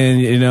does,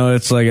 and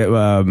it's like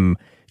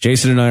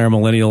Jason and I are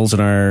millennials,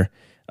 and our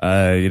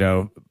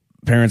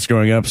parents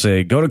growing up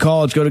say, go to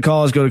college, go to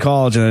college, go to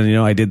college. And then,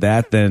 I did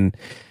that. Then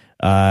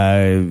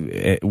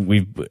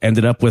we've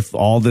ended up with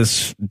all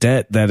this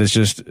debt that is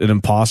just an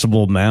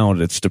impossible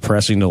amount. It's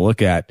depressing to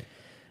look at.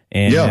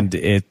 And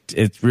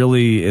it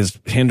really has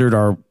hindered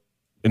our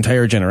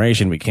entire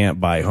generation. We can't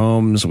buy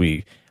homes.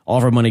 All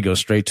of our money goes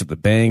straight to the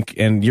bank.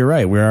 And you're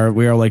right. We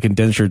are like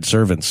indentured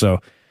servants. So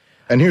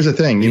And here's the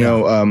thing,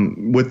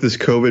 with this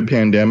COVID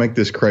pandemic,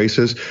 this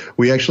crisis,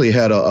 we actually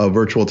had a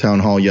virtual town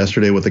hall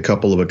yesterday with a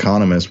couple of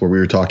economists where we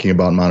were talking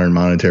about modern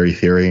monetary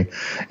theory.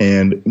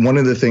 And one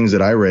of the things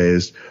that I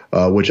raised,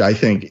 which I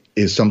think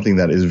is something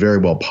that is very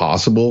well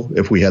possible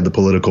if we had the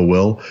political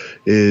will,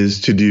 is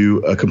to do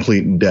a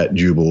complete debt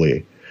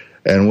jubilee.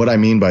 And what I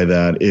mean by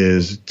that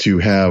is to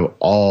have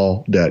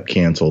all debt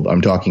canceled.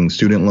 I'm talking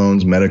student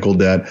loans, medical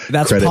debt,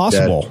 that's credit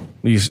possible. Debt.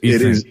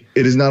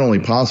 It is not only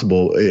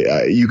possible,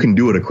 you can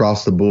do it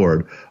across the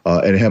board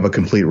and have a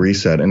complete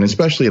reset. And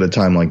especially at a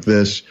time like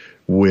this,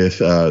 with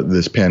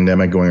this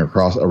pandemic going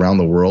around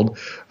the world,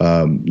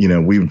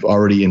 we've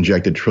already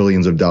injected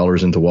trillions of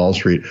dollars into Wall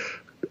Street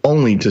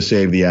only to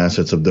save the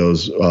assets of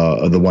those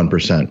of the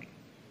 1%.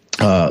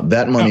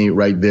 That money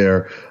right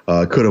there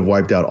could have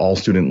wiped out all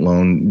student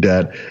loan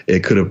debt.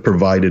 It could have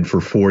provided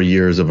for 4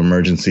 years of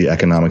emergency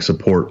economic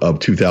support of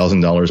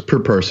 $2,000 per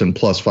person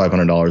plus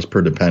 $500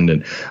 per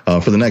dependent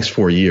for the next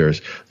 4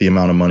 years, the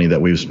amount of money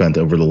that we've spent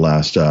over the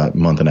last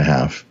month and a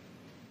half.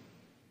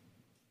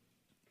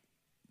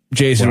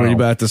 Jason, were you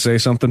about to say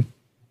something?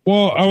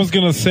 Well, I was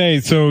going to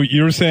say, so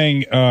you're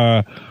saying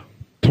to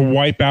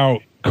wipe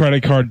out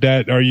credit card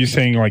debt. Are you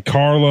saying like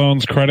car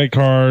loans, credit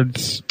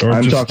cards? Or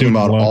I'm just talking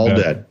about all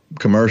debt?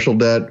 Commercial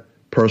debt,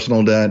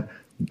 personal debt,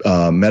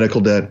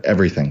 medical debt,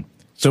 everything.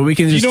 So we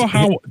can just.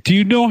 Do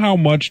you know how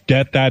much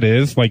debt that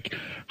is? Like,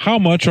 how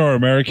much are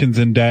Americans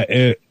in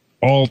debt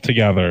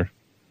altogether?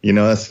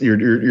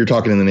 You're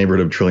talking in the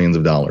neighborhood of trillions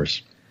of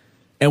dollars.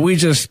 And we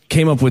just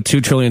came up with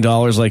 $2 trillion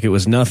like it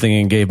was nothing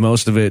and gave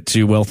most of it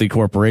to wealthy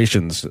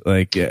corporations.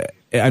 Like,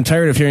 I'm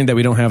tired of hearing that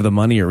we don't have the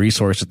money or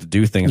resources to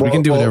do things. We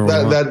can do whatever we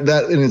want.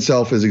 That in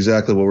itself is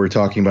exactly what we're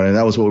talking about. And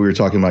that was what we were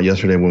talking about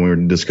yesterday when we were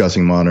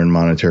discussing modern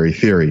monetary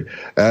theory.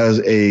 As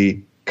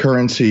a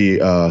currency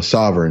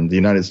sovereign, the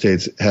United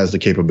States has the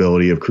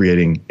capability of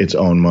creating its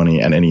own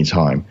money at any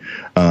time.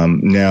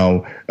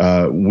 Now,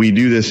 we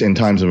do this in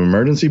times of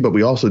emergency, but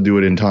we also do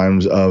it in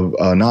times of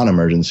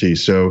non-emergency.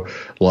 So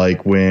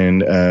like when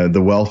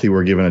the wealthy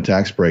were given a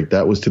tax break,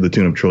 that was to the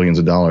tune of trillions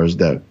of dollars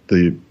that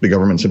the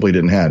government simply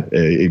didn't have.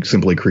 It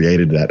simply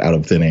created that out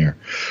of thin air.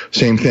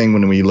 Same thing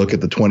when we look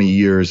at the 20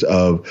 years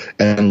of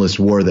endless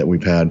war that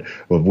we've had.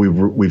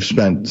 We've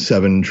spent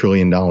 $7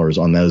 trillion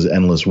on those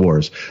endless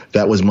wars.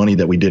 That was money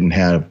that we didn't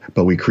have,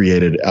 but we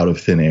created out of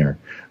thin air.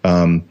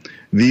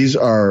 These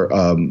are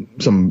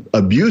some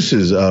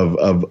abuses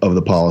of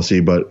the policy,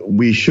 but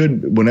we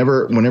should,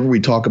 whenever we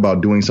talk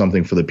about doing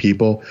something for the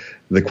people,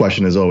 the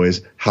question is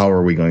always, how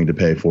are we going to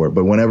pay for it?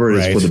 But whenever it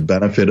is for the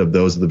benefit of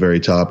those at the very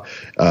top,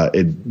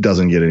 it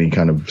doesn't get any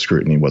kind of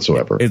scrutiny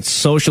whatsoever. It's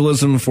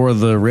socialism for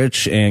the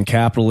rich and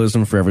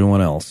capitalism for everyone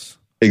else.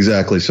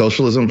 Exactly.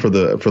 Socialism for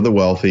the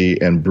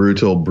wealthy and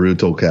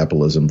brutal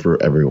capitalism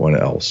for everyone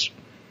else.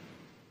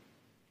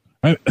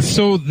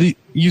 So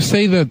you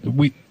say that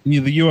the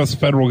U.S.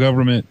 federal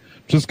government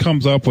just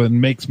comes up with and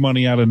makes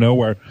money out of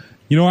nowhere.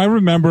 I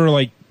remember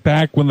like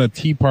back when the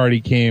Tea Party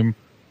came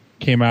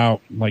out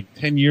like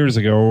 10 years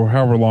ago or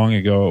however long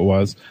ago it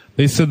was,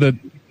 they said that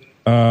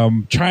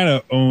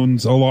China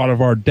owns a lot of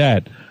our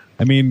debt.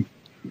 I mean,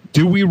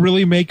 do we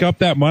really make up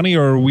that money,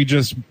 or are we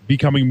just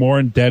becoming more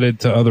indebted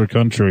to other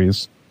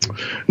countries?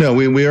 No,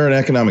 we are an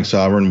economic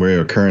sovereign.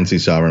 We're a currency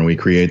sovereign. We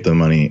create the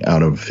money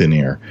out of thin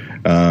air.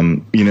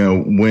 When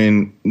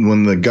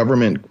the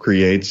government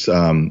creates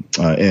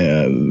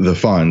the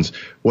funds,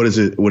 what it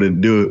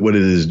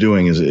is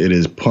doing is it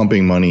is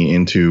pumping money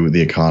into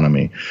the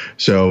economy.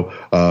 So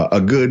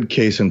a good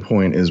case in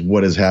point is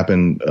what has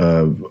happened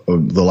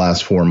the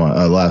last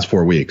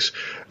 4 weeks.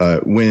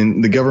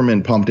 When the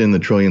government pumped in the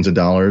trillions of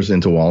dollars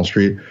into Wall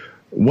Street,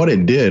 what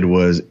it did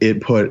was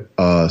it put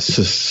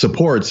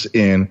supports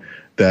in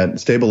that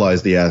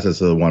stabilized the assets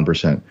of the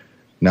 1%.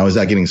 Now, is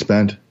that getting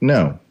spent?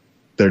 No.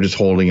 They're just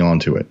holding on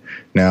to it.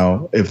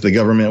 Now, if the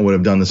government would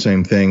have done the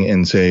same thing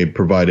and, say,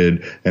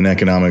 provided an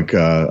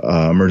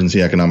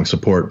emergency economic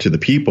support to the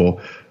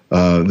people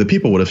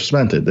would have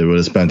spent it. They would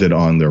have spent it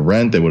on their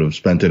rent. They would have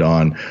spent it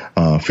on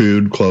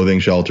food, clothing,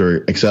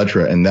 shelter,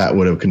 etc., and that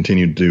would have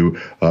continued to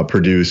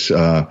produce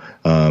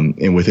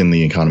within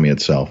the economy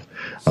itself.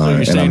 So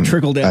you're saying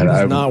trickle down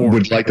does not work. I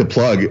would like to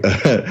plug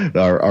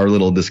our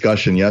little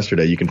discussion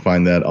yesterday. You can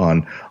find that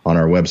on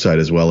our website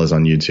as well as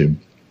on YouTube.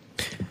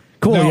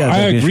 Cool. No, yeah, I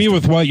agree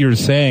with what you're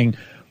saying,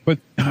 but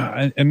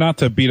and not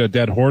to beat a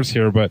dead horse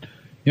here, but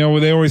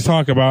they always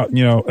talk about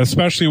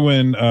especially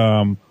when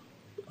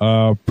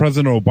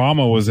President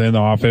Obama was in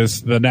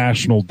office, the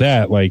national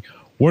debt. Like,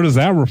 what is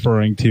that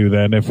referring to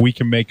then? If we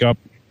can make up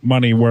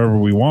money wherever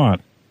we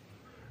want.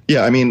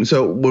 Yeah, I mean,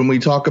 so when we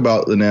talk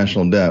about the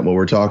national debt, what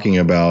we're talking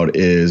about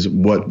is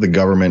what the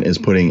government is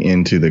putting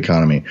into the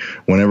economy.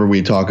 Whenever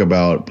we talk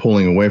about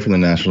pulling away from the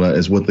national debt,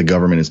 is what the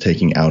government is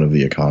taking out of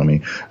the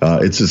economy.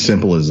 It's as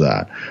simple as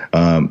that.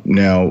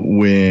 Now,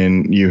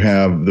 when you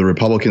have the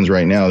Republicans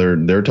right now,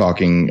 they're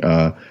talking.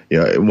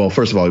 Well,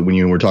 first of all, when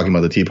you were talking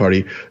about the Tea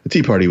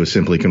Party was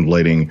simply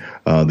conflating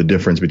the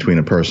difference between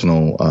a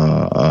personal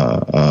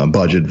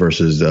budget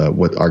versus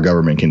what our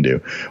government can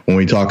do. When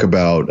we talk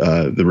about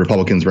the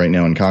Republicans right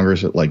now in Congress,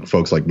 Congress, like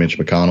folks like Mitch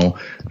McConnell,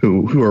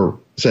 who are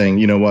saying,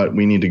 you know what,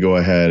 we need to go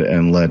ahead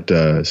and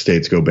let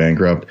states go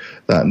bankrupt.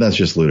 That's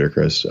just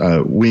ludicrous.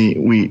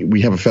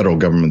 We have a federal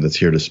government that's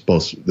here that's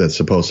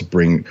supposed to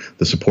bring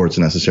the supports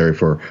necessary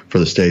for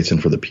the states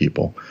and for the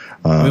people.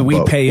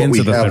 We pay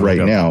into the federal right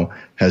government. now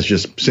has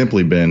just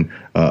simply been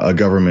a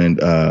government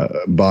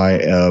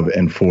by, of,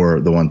 and for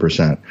the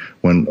 1%.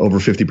 When over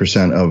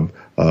 50% of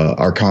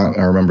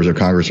our members of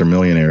Congress are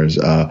millionaires,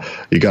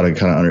 you got to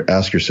kind of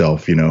ask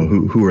yourself,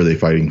 who are they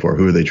fighting for?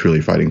 Who are they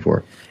truly fighting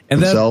for?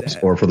 And themselves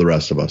or for the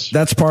rest of us?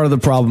 That's part of the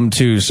problem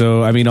too.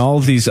 So, I mean, all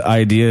of these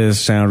ideas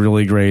sound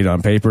really great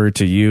on paper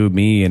to you,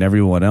 me, and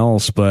everyone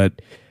else,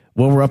 but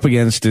what we're up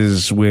against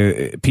is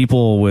with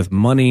people with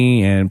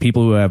money, and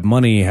people who have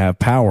money have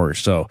power.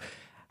 So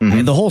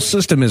the whole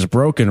system is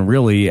broken,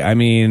 really. I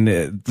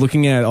mean,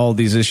 looking at all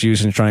these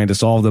issues and trying to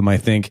solve them, I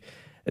think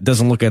it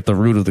doesn't look at the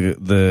root of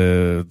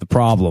the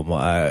problem.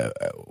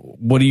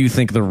 What do you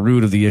think the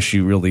root of the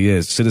issue really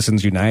is?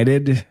 Citizens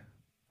United?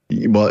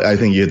 Well, I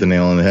think you hit the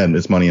nail on the head.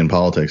 It's money in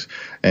politics.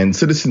 And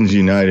Citizens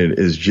United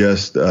is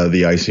just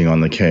the icing on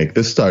the cake.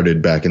 This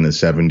started back in the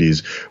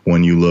 70s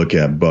when you look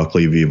at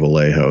Buckley v.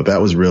 Vallejo. That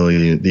was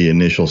really the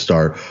initial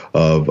start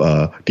of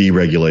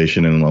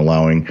deregulation and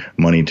allowing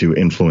money to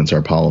influence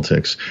our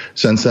politics.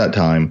 Since that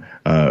time,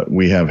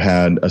 we have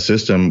had a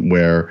system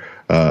where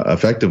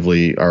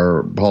effectively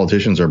our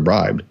politicians are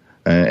bribed.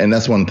 And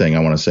that's one thing I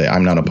want to say.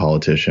 I'm not a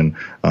politician.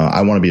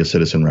 I want to be a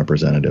citizen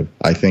representative.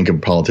 I think of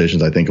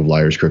politicians, I think of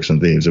liars, crooks, and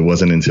thieves. It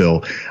wasn't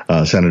until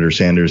Senator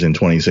Sanders in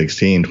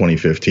 2016,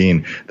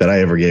 2015 that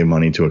I ever gave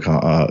money to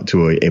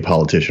a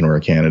politician or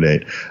a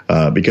candidate,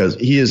 because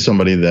he is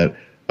somebody that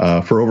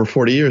for over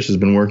 40 years has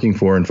been working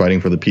for and fighting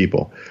for the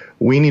people.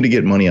 We need to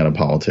get money out of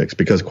politics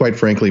because, quite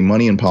frankly,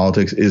 money in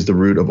politics is the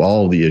root of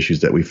all of the issues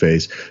that we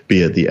face,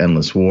 be it the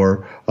endless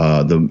war,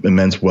 the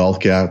immense wealth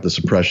gap, the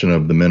suppression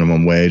of the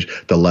minimum wage,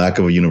 the lack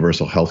of a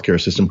universal health care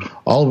system.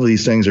 All of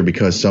these things are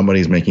because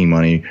somebody's making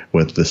money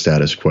with the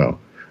status quo.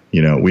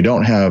 We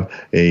don't have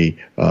a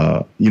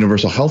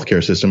universal health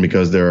care system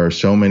because there are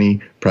so many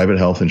private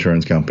health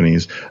insurance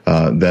companies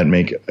that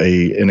make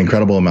an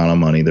incredible amount of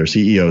money. Their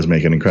CEOs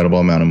make an incredible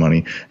amount of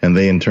money, and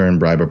they in turn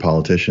bribe our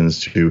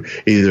politicians to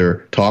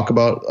either talk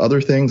about other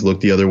things,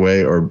 look the other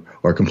way, or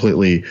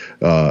completely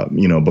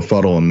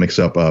befuddle and mix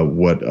up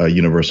what a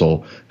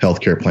universal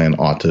health care plan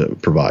ought to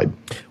provide.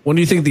 When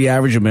do you think the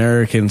average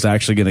American's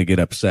actually going to get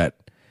upset?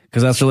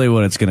 Because that's really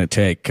what it's going to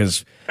take.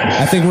 Because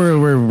I think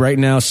we're right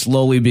now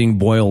slowly being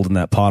boiled in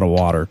that pot of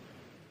water.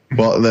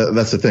 Well,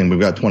 that's the thing. We've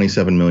got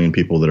 27 million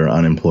people that are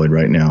unemployed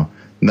right now.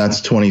 And that's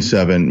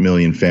 27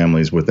 million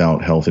families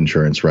without health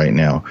insurance right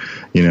now.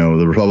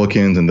 The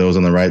Republicans and those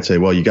on the right say,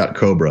 well, you got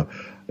COBRA.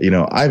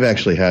 I've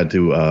actually had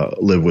to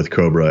live with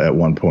COBRA at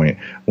one point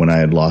when I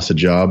had lost a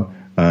job.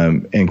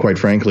 And quite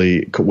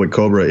frankly, what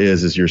COBRA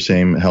is your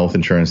same health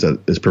insurance that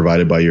is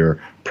provided by your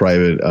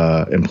private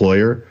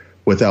employer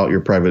without your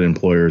private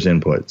employer's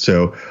input.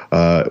 So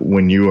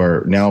when you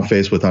are now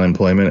faced with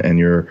unemployment and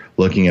you're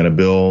looking at a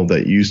bill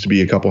that used to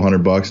be a couple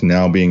 $100,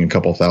 now being a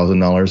couple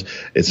 $1,000,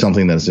 it's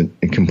something that's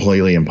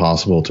completely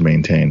impossible to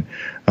maintain.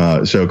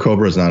 So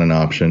COBRA is not an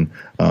option.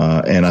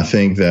 And I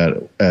think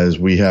that as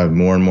we have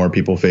more and more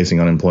people facing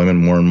unemployment,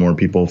 more and more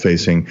people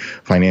facing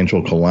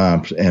financial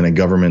collapse, and a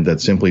government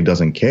that simply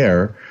doesn't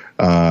care,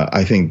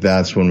 I think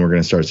that's when we're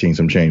going to start seeing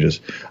some changes.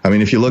 I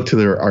mean, if you look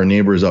to our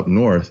neighbors up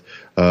north,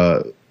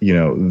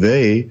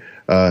 they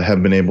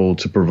have been able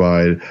to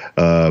provide,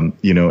 an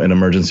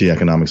emergency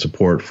economic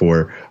support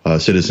for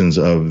citizens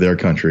of their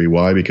country.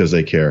 Why? Because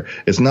they care.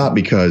 It's not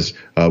because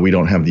we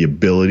don't have the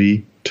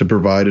ability to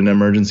provide an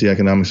emergency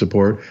economic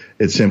support.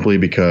 It's simply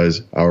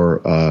because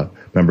our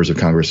members of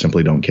Congress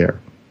simply don't care.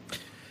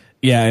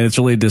 Yeah, and it's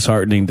really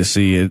disheartening to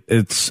see it.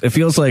 It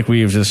feels like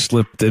we've just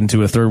slipped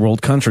into a third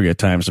world country at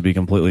times, to be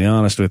completely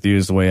honest with you,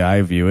 is the way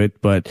I view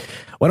it. But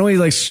why don't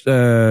we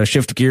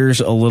shift gears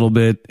a little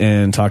bit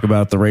and talk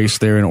about the race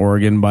there in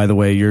Oregon? By the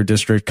way, your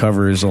district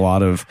covers a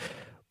lot of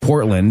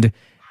Portland,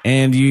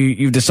 and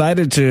you've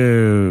decided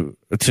to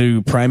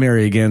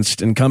primary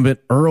against incumbent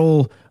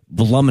Earl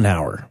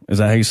Blumenauer. Is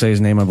that how you say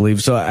his name? I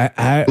believe so.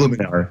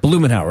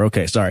 Blumenauer.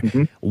 Okay, sorry.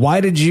 Mm-hmm.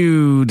 Why did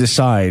you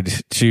decide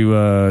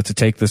to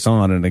take this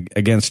on and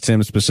against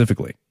him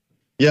specifically?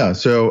 Yeah.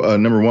 So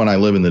number one, I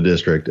live in the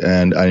district,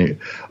 and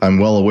I'm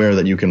well aware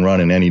that you can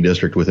run in any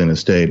district within a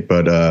state.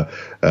 But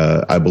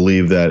I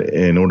believe that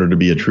in order to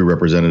be a true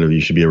representative, you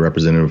should be a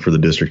representative for the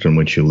district in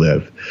which you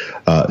live.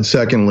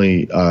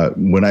 Secondly,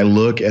 when I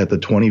look at the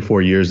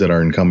 24 years that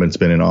our incumbent's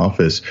been in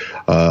office,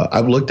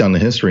 I've looked down the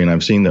history and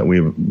I've seen that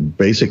we've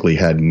basically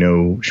had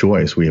no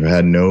choice. We have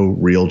had no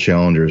real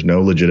challengers,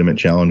 no legitimate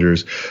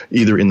challengers,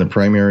 either in the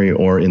primary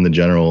or in the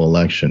general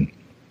election.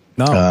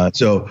 No.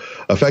 So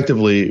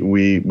effectively,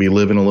 we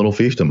live in a little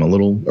fiefdom, a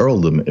little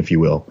earldom, if you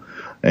will.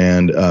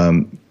 And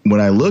when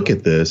I look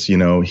at this,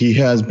 he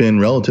has been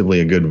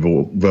relatively a good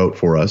vote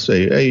for us,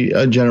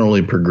 a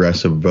generally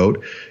progressive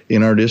vote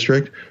in our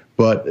district.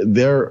 But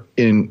there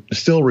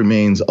still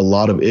remains a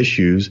lot of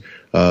issues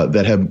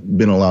that have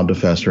been allowed to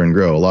fester and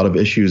grow, a lot of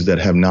issues that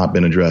have not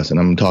been addressed. And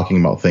I'm talking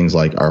about things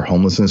like our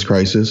homelessness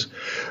crisis,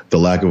 the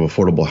lack of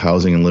affordable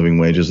housing and living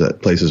wages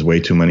that places way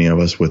too many of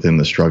us within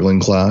the struggling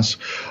class,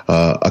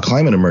 a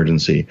climate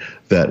emergency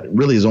that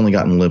really has only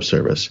gotten lip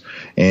service.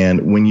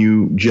 And when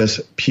you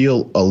just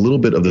peel a little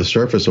bit of the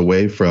surface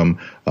away from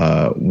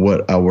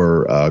what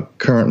our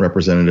current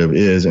representative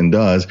is and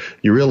does,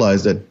 you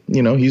realize that,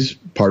 he's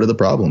part of the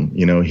problem.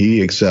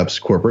 He accepts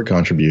corporate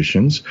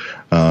contributions.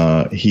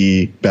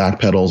 He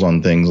backpedals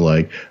on things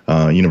like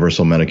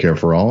universal Medicare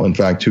for all. In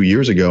fact, 2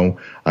 years ago,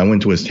 I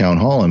went to his town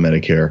hall on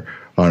Medicare,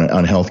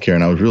 on healthcare,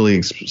 and I was really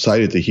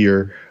excited to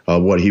hear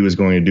what he was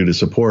going to do to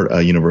support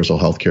a universal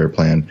healthcare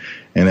plan.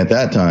 And at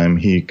that time,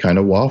 he kind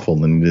of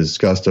waffled and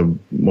discussed a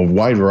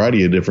wide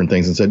variety of different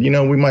things and said, we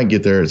might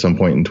get there at some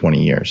point in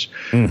 20 years.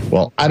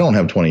 Well, I don't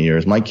have 20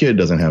 years. My kid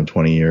doesn't have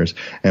 20 years.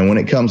 And when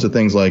it comes to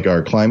things like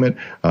our climate,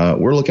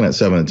 we're looking at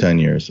 7 to 10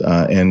 years.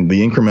 And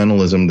the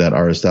incrementalism that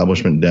our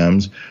establishment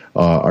Dems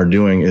are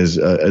doing is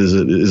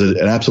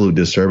an absolute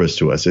disservice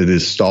to us.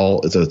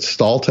 It's a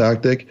stall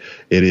tactic.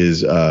 It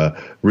is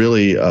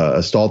really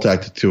a stall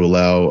tactic to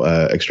allow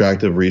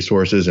extractive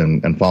resources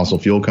and fossil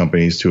fuel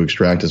companies to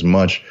extract as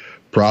much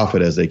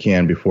profit as they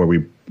can before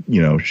we,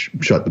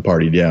 shut the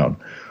party down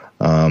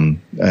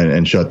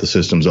and shut the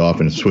systems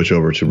off and switch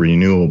over to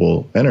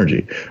renewable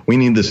energy. We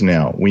need this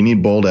now. We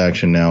need bold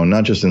action now,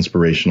 not just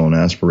inspirational and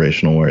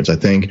aspirational words. I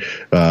think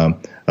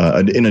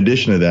in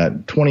addition to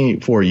that,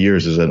 24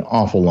 years is an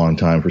awful long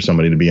time for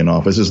somebody to be in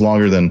office. It's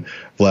longer than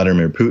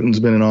Vladimir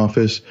Putin's been in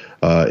office.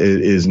 It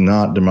is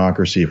not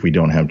democracy if we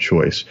don't have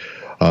choice.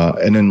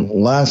 And then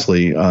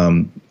lastly,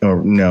 I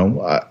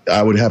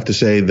would have to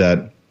say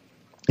that,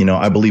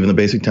 I believe in the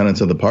basic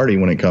tenets of the party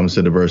when it comes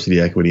to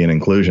diversity, equity, and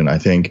inclusion. I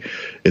think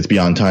it's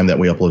beyond time that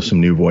we uplift some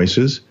new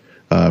voices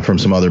from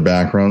some other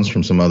backgrounds,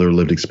 from some other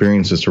lived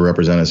experiences to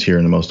represent us here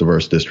in the most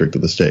diverse district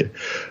of the state.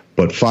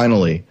 But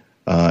finally,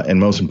 and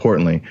most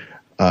importantly,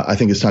 I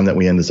think it's time that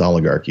we end this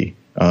oligarchy,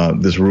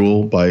 this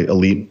rule by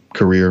elite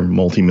career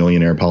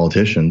multimillionaire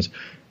politicians,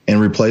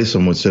 and replace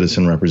them with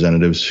citizen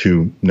representatives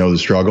who know the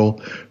struggle,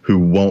 who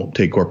won't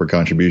take corporate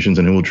contributions,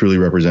 and who will truly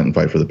represent and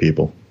fight for the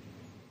people.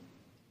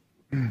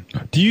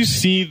 Do you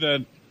see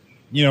that,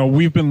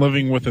 we've been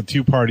living with a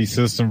two-party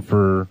system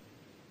for,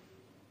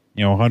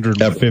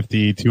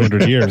 150,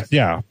 200 years?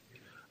 Yeah.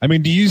 I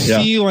mean, do you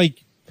see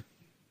like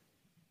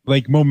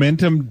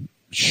momentum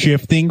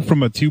shifting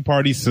from a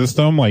two-party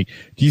system? Like,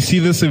 do you see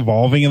this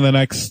evolving in the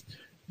next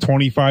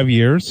 25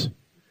 years?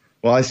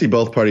 Well, I see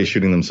both parties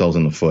shooting themselves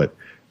in the foot.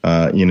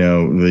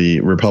 The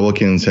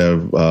Republicans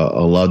have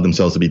allowed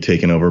themselves to be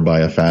taken over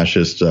by a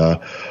fascist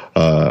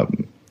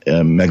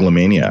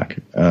megalomaniac.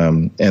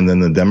 And then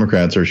the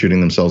Democrats are shooting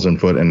themselves in the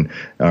foot and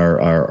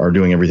are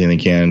doing everything they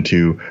can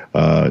to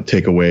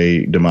take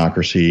away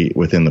democracy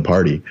within the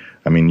party.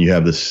 I mean, you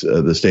have this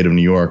the state of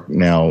New York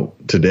now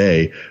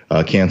today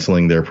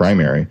canceling their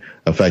primary,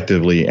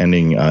 effectively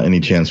ending any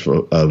chance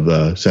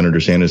of Senator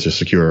Sanders to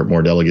secure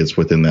more delegates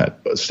within that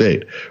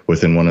state,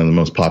 within one of the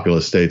most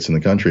populous states in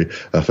the country,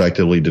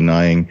 effectively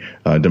denying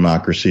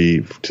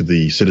democracy to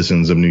the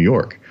citizens of New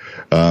York.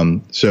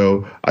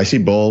 So I see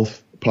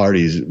both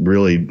parties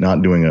really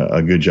not doing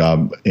a good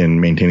job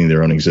in maintaining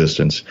their own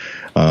existence.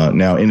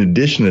 Now, in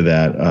addition to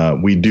that,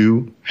 we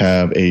do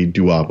have a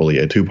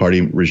duopoly, a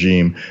two-party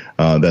regime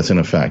that's in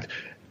effect.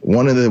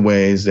 One of the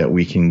ways that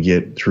we can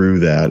get through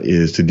that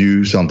is to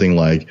do something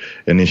like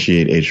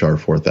initiate H.R.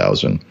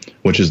 4000,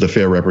 which is the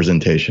Fair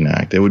Representation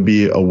Act. It would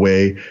be a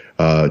way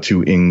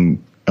to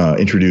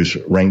introduce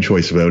ranked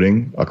choice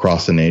voting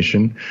across the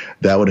nation.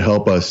 That would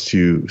help us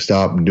to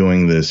stop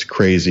doing this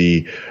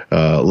crazy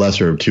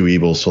lesser of two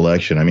evils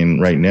selection. I mean,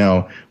 right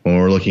now, when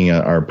we're looking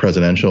at our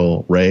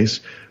presidential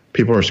race,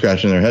 people are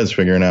scratching their heads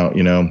figuring out,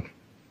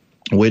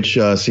 which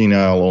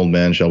senile old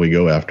man shall we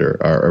go after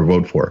or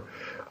vote for?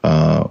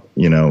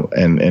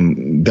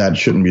 And that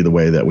shouldn't be the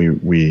way that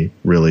we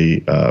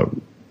really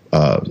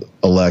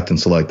elect and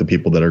select the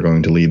people that are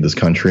going to lead this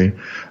country,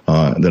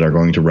 that are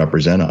going to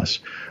represent us.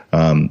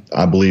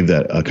 I believe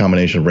that a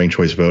combination of ranked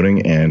choice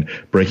voting and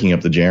breaking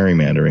up the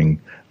gerrymandering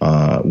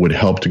would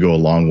help to go a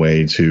long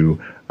way to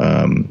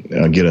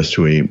get us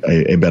to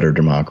a better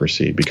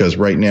democracy. Because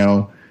right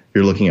now,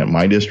 you're looking at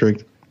my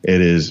district, it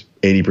is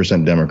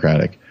 80%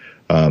 Democratic.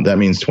 That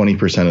means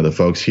 20% of the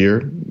folks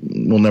here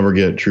will never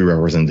get true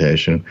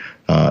representation.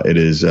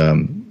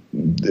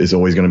 It's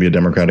always going to be a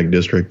Democratic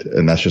district,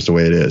 and that's just the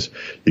way it is.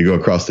 You go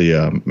across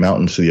the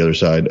mountains to the other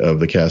side of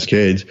the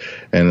Cascades,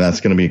 and that's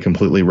going to be a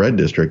completely red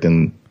district,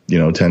 and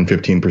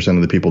 10-15%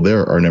 of the people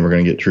there are never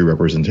going to get true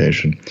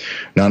representation.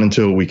 Not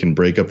until we can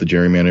break up the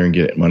gerrymandering,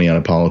 get money out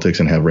of politics,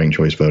 and have ranked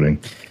choice voting.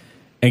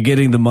 And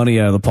getting the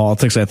money out of the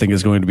politics, I think,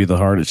 is going to be the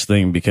hardest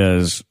thing,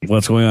 because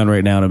what's going on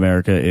right now in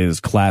America is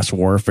class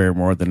warfare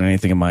more than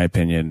anything, in my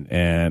opinion.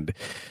 And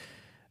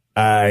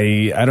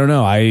I don't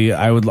know.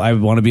 I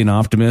want to be an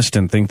optimist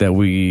and think that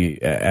we,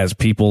 as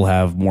people,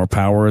 have more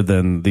power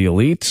than the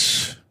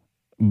elites.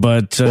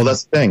 But well,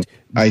 that's the thing.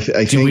 I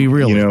think we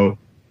really?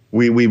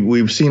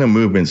 we've seen a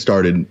movement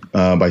started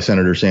by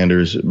Senator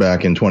Sanders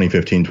back in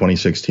 2015,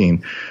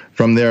 2016.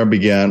 From there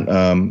began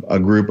a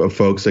group of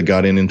folks that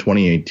got in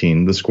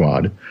 2018, the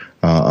Squad,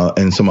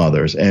 and some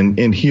others.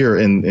 And here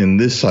in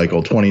this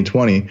cycle,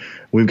 2020,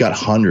 we've got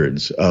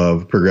hundreds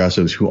of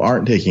progressives who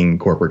aren't taking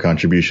corporate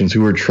contributions,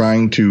 who are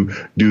trying to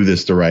do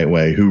this the right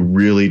way, who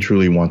really,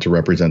 truly want to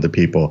represent the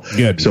people.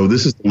 Good. So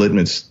this is the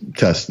litmus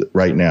test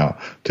right now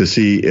to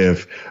see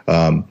if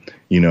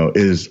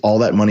is all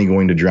that money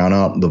going to drown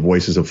out the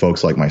voices of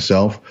folks like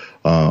myself?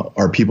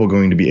 Are people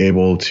going to be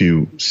able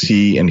to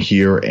see and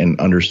hear and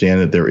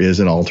understand that there is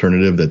an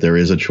alternative, that there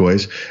is a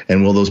choice?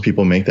 And will those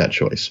people make that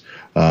choice?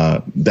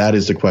 That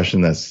is the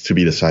question that's to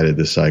be decided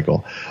this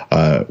cycle.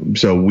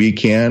 So we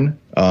can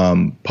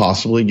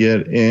possibly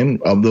get in,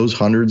 of those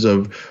hundreds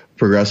of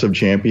progressive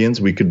champions,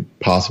 we could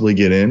possibly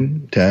get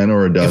in 10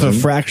 or a dozen. If a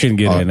fraction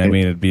get in, I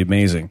mean, it'd be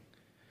amazing.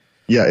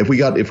 Yeah, if we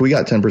got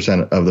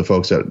 10% of the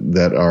folks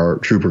that are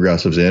true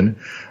progressives in,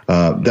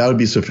 that would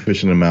be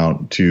sufficient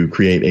amount to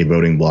create a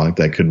voting bloc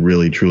that could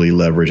really truly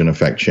leverage and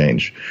affect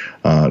change.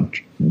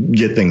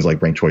 Get things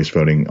like ranked choice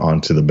voting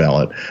onto the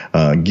ballot.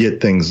 Get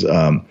things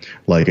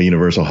like a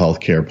universal health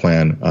care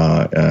plan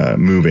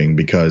moving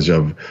because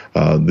of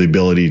the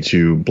ability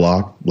to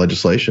block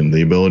legislation,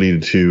 the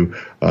ability to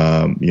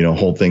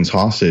hold things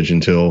hostage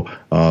until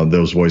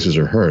those voices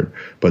are heard.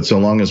 But so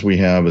long as we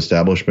have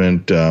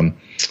establishment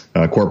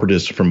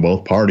corporatists from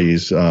both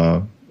parties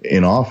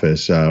in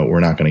office,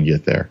 we're not going to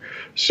get there.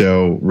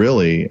 So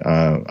really,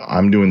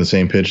 I'm doing the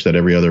same pitch that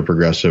every other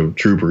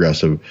true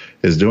progressive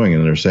is doing.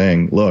 And they're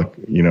saying, look,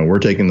 we're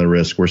taking the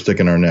risk. We're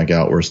sticking our neck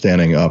out. We're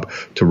standing up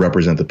to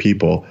represent the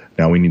people.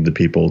 Now we need the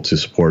people to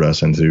support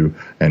us and to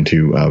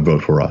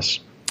vote for us.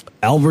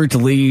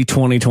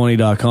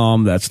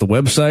 AlbertLee2020.com. That's the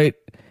website.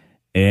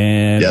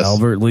 And yes.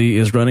 Albert Lee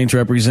is running to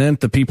represent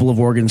the people of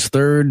Oregon's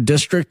 3rd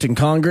District in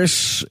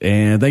Congress.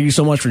 And thank you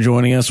so much for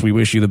joining us. We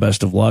wish you the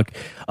best of luck.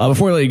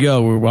 Before we let you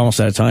go, we're almost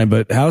out of time,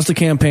 but how's the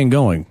campaign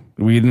going?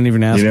 We didn't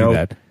even ask you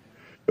that.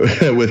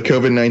 With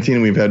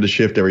COVID-19, we've had to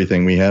shift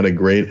everything. We had a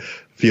great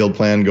field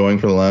plan going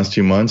for the last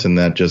 2 months, and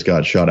that just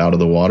got shot out of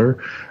the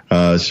water.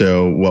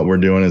 So what we're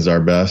doing is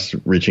our best,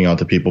 reaching out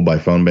to people by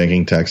phone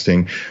banking,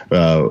 texting,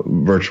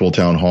 virtual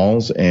town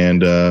halls,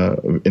 and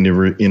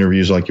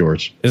interviews like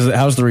yours.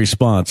 How's the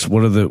response?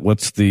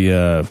 What's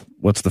the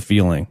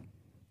feeling?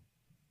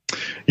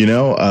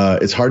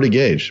 It's hard to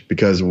gauge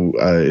because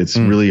it's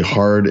really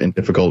hard and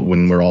difficult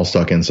when we're all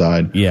stuck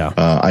inside. Yeah.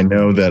 I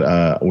know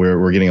that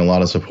we're getting a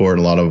lot of support,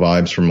 a lot of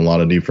vibes from a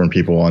lot of different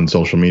people on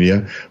social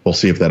media. We'll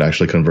see if that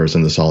actually converts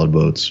into solid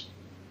votes.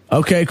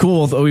 Okay,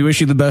 cool. We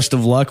wish you the best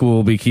of luck.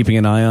 We'll be keeping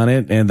an eye on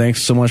it. And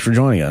thanks so much for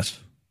joining us.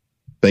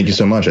 Thank you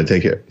so much.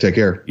 Take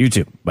care. You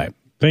too. Bye.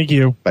 Thank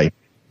you. Bye.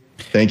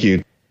 Thank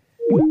you.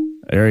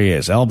 There he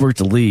is,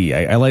 Albert Lee.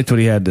 I liked what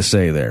he had to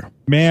say there.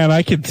 Man,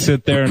 I could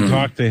sit there and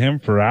talk to him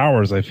for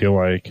hours, I feel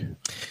like.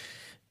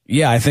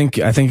 Yeah, I think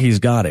he's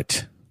got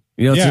it.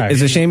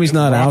 It's a shame he's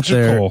not out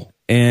there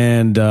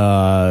and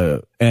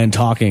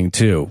talking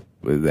too.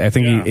 I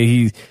think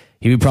he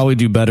would probably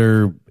do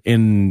better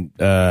in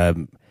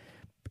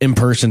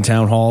in-person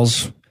town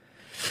halls.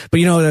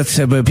 But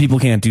but people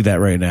can't do that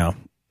right now.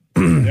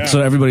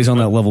 So everybody's on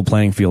that level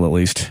playing field at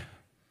least.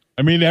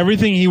 I mean,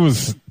 everything he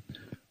was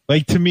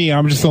like, to me,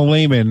 I'm just a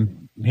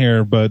layman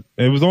here, but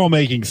it was all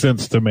making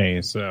sense to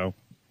me. So,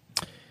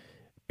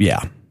 yeah.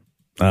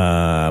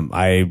 How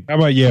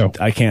about you?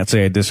 I can't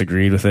say I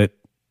disagreed with it,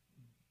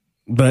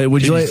 but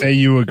would you say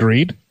you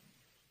agreed?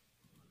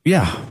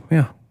 Yeah.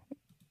 How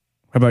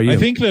about you? I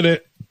think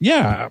that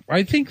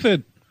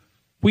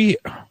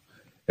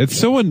it's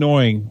so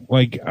annoying.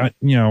 Like,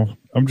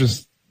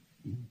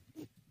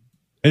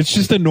 it's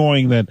just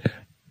annoying that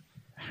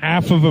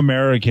half of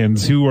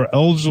Americans who are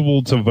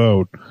eligible to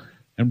vote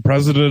in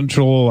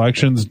presidential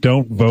elections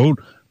don't vote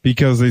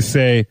because they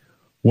say,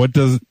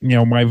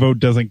 my vote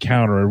doesn't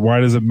count, or why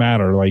does it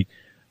matter? Like,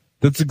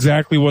 that's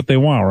exactly what they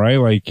want, right?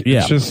 Like,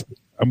 It's just,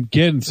 I'm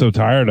getting so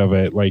tired of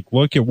it. Like,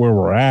 look at where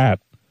we're at.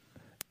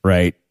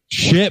 Right.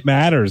 Shit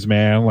matters,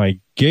 man. Like,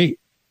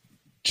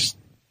 just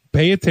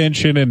pay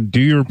attention and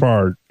do your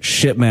part.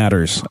 Shit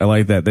matters. I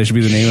like that. That should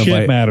be the name of it.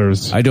 Shit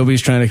matters.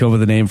 Adobe's trying to come up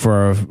with a name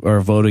for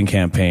our voting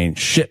campaign.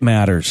 Shit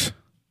matters.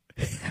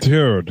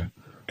 Dude,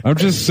 I'm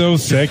just so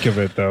sick of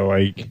it, though.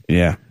 Like,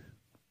 yeah.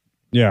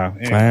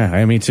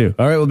 Yeah. Me too.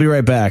 All right, we'll be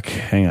right back.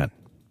 Hang on.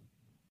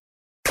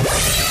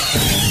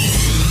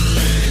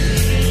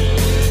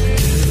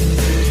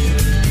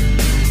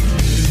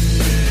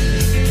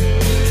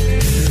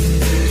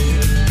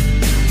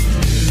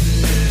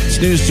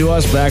 News to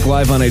us, back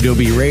live on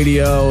Adobe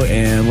Radio,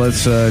 and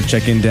let's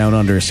check in down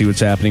under, see what's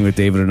happening with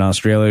David in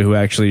Australia, who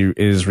actually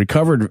is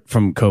recovered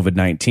from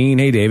COVID-19.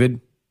 Hey, David.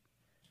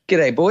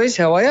 G'day, boys.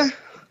 How are you?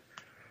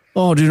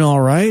 Oh, doing all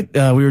right.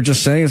 We were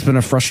just saying it's been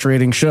a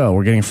frustrating show.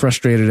 We're getting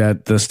frustrated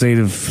at the state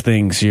of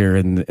things here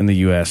in the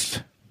U.S.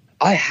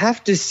 I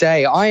have to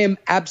say, I am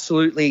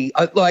absolutely,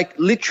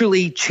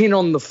 literally chin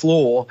on the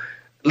floor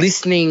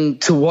listening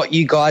to what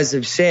you guys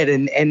have said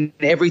and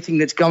everything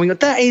that's going on.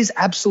 That is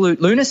absolute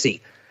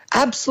lunacy.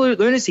 Absolute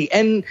lunacy.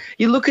 And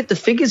you look at the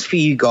figures for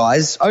you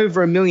guys,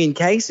 over 1 million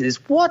cases.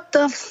 What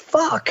the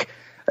fuck?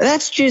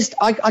 That's just,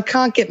 I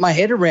can't get my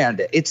head around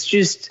it. It's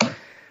just,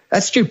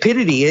 that's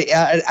stupidity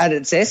at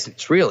its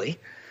essence, really.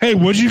 Hey,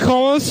 what'd you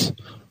call us?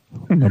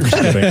 I'm just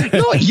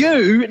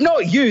kidding.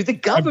 Not you, the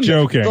government.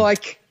 I'm joking.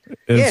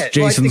 It's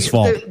Jason's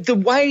fault. The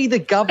way the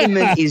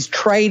government is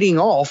trading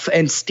off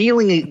and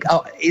stealing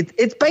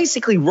it's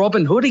basically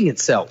Robin Hooding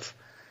itself.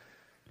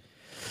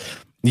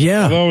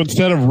 Yeah. Although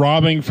instead of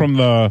robbing from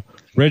the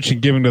rich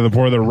and giving to the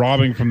poor, they're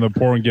robbing from the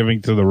poor and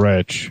giving to the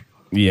rich.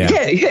 Yeah,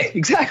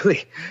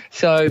 exactly.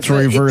 So it's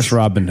reverse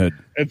Robin Hood.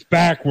 It's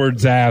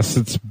backwards ass.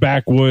 It's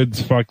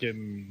backwoods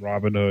fucking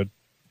Robin Hood.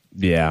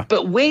 Yeah.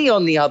 But we,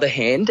 on the other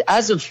hand,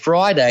 as of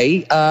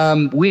Friday,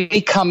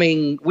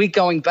 we're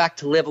going back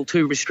to level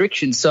 2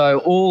 restrictions.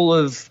 So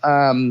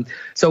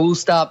so we'll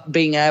start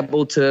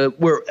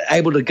we're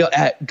able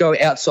to go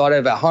outside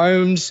of our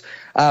homes.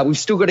 We've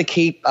still got to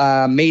keep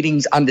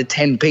meetings under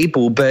 10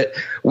 people, but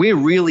we're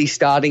really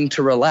starting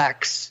to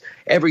relax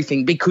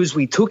everything because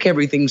we took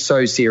everything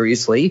so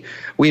seriously.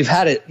 We've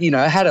had a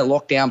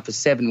lockdown for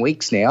 7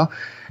 weeks now.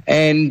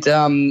 And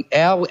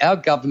our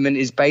government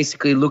is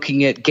basically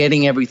looking at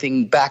getting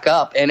everything back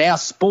up. And our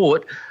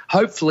sport,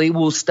 hopefully,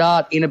 will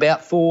start in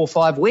about 4 or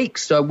 5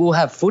 weeks. So we'll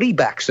have footy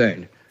back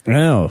soon.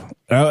 No.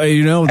 Do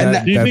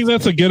you think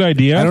that's a good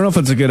idea? I don't know if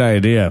it's a good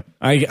idea.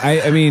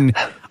 I mean,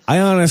 I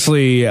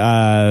honestly,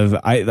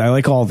 I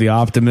like all the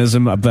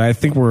optimism, but I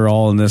think we're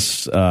all in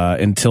this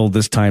until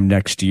this time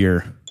next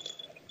year.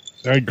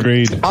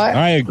 Agreed.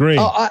 I agree.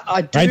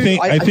 I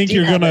think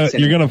you're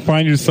gonna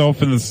find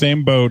yourself in the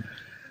same boat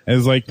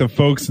as like the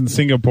folks in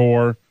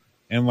Singapore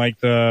and like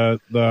the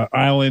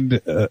island,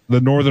 the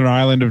northern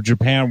island of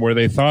Japan, where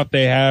they thought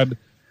they had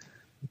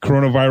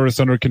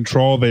coronavirus under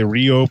control. They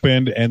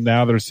reopened, and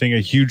now they're seeing a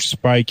huge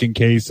spike in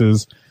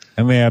cases,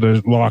 and they had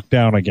to lock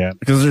down again.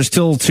 Because there's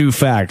still two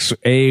facts: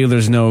 A,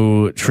 there's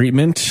no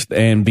treatment,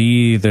 and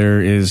B,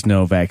 there is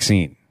no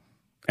vaccine,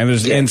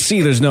 and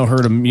C, there's no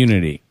herd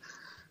immunity.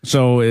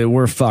 So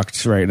we're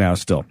fucked right now.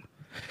 Still,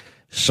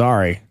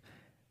 sorry.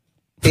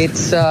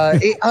 It's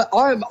I'm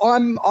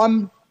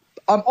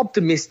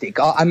optimistic.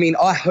 I mean,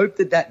 I hope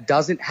that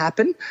doesn't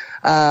happen.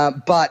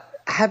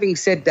 But having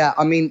said that,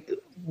 I mean,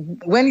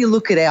 when you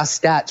look at our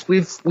stats,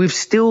 we're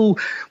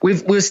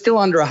still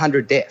under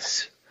 100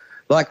 deaths.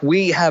 Like,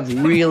 we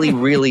have really,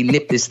 really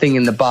nipped this thing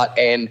in the butt,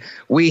 and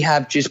we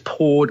have just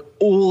poured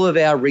all of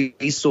our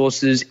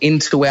resources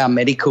into our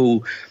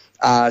medical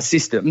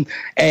system,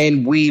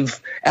 and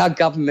our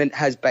government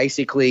has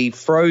basically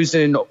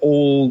frozen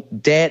all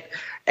debt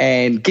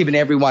and given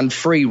everyone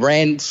free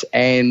rent,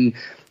 and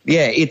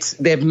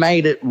they've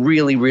made it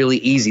really, really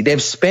easy.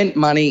 They've spent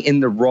money in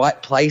the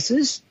right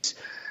places,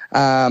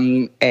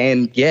 they've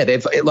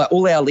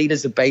all our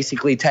leaders have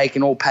basically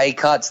taken all pay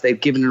cuts. They've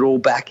given it all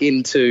back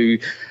into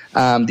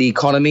the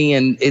economy,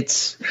 and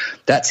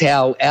that's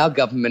how our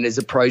government has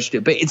approached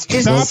it. But it's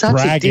just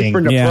such a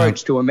different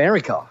approach to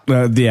America.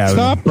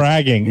 Stop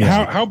bragging.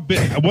 Yeah. How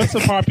big? What's the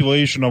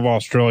population of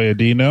Australia?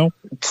 Do you know?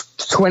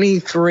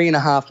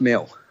 23.5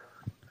 million.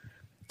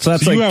 So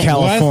that's like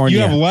California.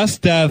 You have less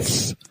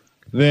deaths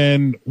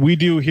than we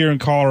do here in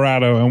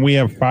Colorado, and we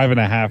have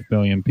 5.5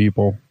 million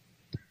people.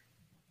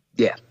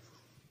 Yeah.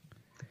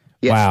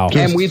 Wow.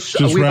 And we've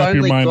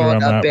only got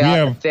about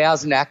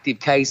 1,000 active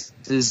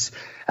cases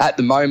at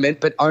the moment,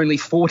 but only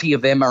 40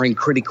 of them are in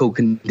critical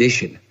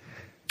condition.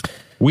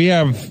 We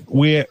have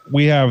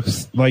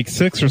like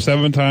 6 or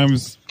 7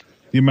 times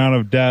the amount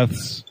of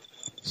deaths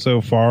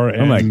so far.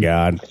 And oh my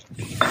God.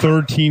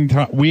 13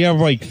 times. We have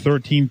like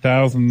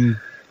 13,000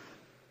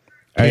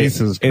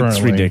 cases currently.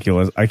 It's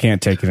ridiculous. I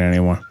can't take it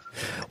anymore.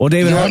 Well,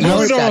 David, how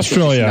to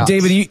Australia?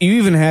 David, you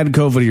even had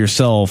COVID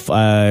yourself.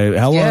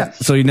 How long?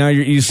 So now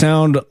you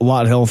sound a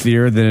lot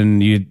healthier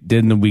than you did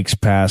in the weeks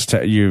past.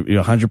 You're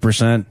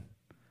 100%.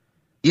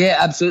 Yeah,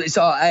 absolutely.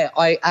 So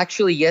I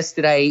actually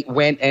yesterday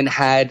went and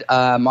had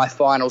my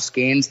final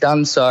scans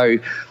done. So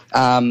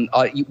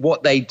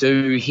what they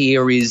do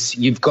here is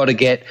you've got to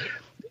get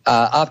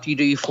after you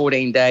do your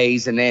 14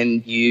 days, and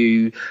then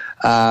you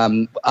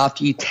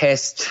after you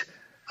test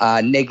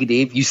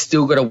negative, you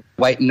still got to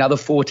wait another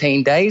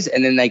 14 days,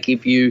 and then they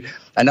give you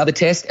another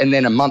test, and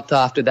then a month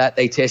after that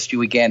they test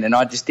you again. And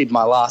I just did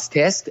my last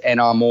test,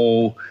 and I'm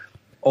all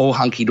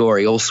hunky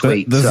dory, all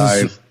sweet.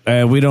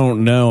 We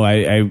don't know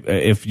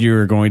if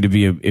you're going to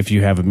be if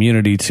you have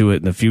immunity to it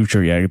in the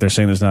future yet. They're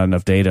saying there's not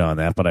enough data on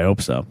that, but I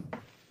hope so.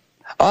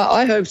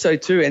 I hope so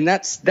too, and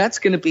that's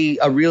going to be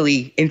a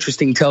really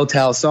interesting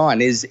telltale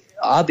sign. Is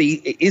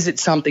it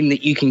something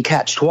that you can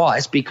catch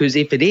twice? Because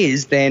if it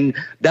is, then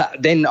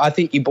I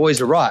think you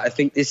boys are right. I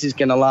think this is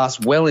going to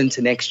last well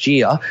into next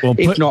year,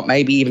 if not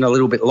maybe even a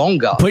little bit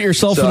longer. Put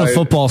yourself in a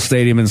football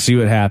stadium and see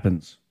what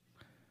happens.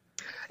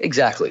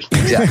 Exactly.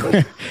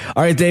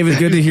 All right, David,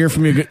 good to hear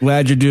from you.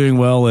 Glad you're doing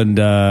well, and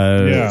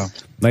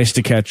nice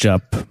to catch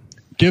up.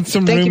 Get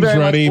some rooms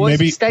ready.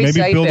 Maybe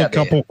build a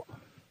couple.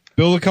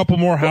 Build a couple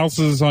more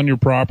houses on your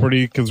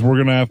property because we're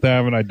gonna have to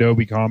have an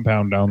Adobe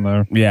compound down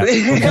there. Yeah,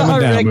 we're I coming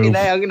down, reckon Moo.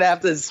 I'm gonna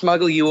have to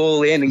smuggle you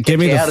all in and Get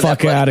me you the out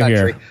fuck of that out of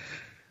country.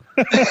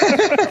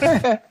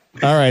 here.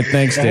 All right,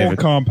 thanks, The whole David.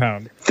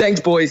 compound. Thanks,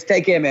 boys.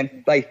 Take care,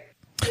 man. Bye.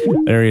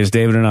 There he is,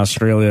 David in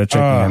Australia.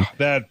 Checking in.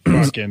 That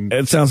fucking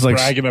It sounds like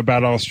bragging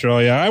about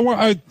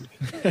Australia.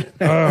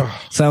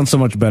 sounds so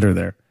much better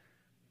there.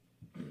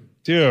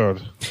 Dude,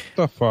 what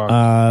the fuck?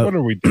 What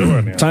are we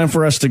doing here? Time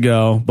for us to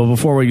go, but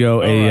before we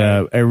go,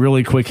 a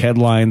really quick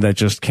headline that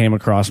just came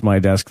across my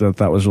desk that I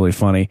thought was really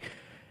funny.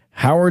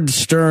 Howard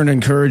Stern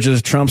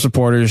encourages Trump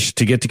supporters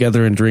to get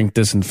together and drink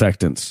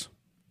disinfectants.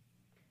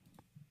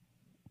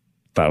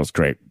 That was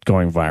great,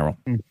 going viral.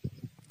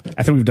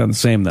 I think we've done the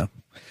same though.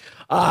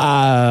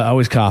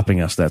 Always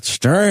copying us. That's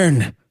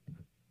Stern.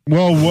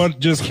 Well, what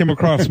just came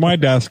across my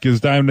desk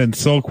is Diamond and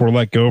Silk were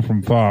let go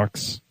from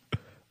Fox.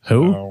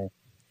 Who? So,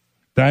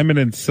 Diamond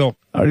and Silk.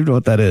 I don't even know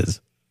what that is.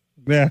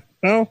 Yeah,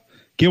 well,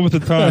 get with the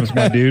times,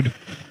 my dude.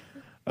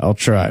 I'll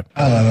try.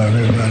 I love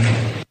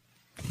everybody.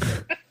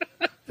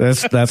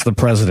 That's the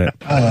president.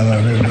 I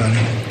love everybody.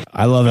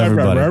 I love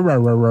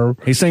everybody.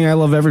 He's saying I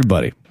love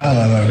everybody. I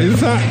love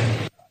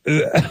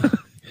everybody.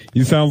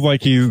 He sounds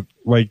like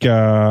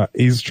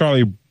he's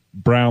Charlie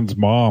Brown's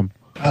mom.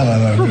 I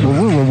love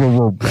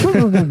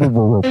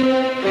everybody.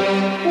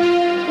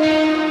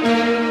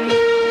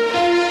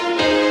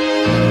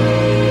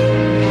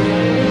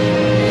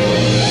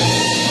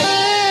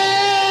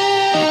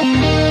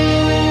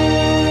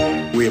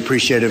 We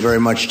appreciate it very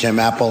much, Tim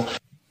Apple.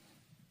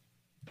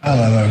 I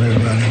love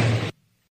everybody.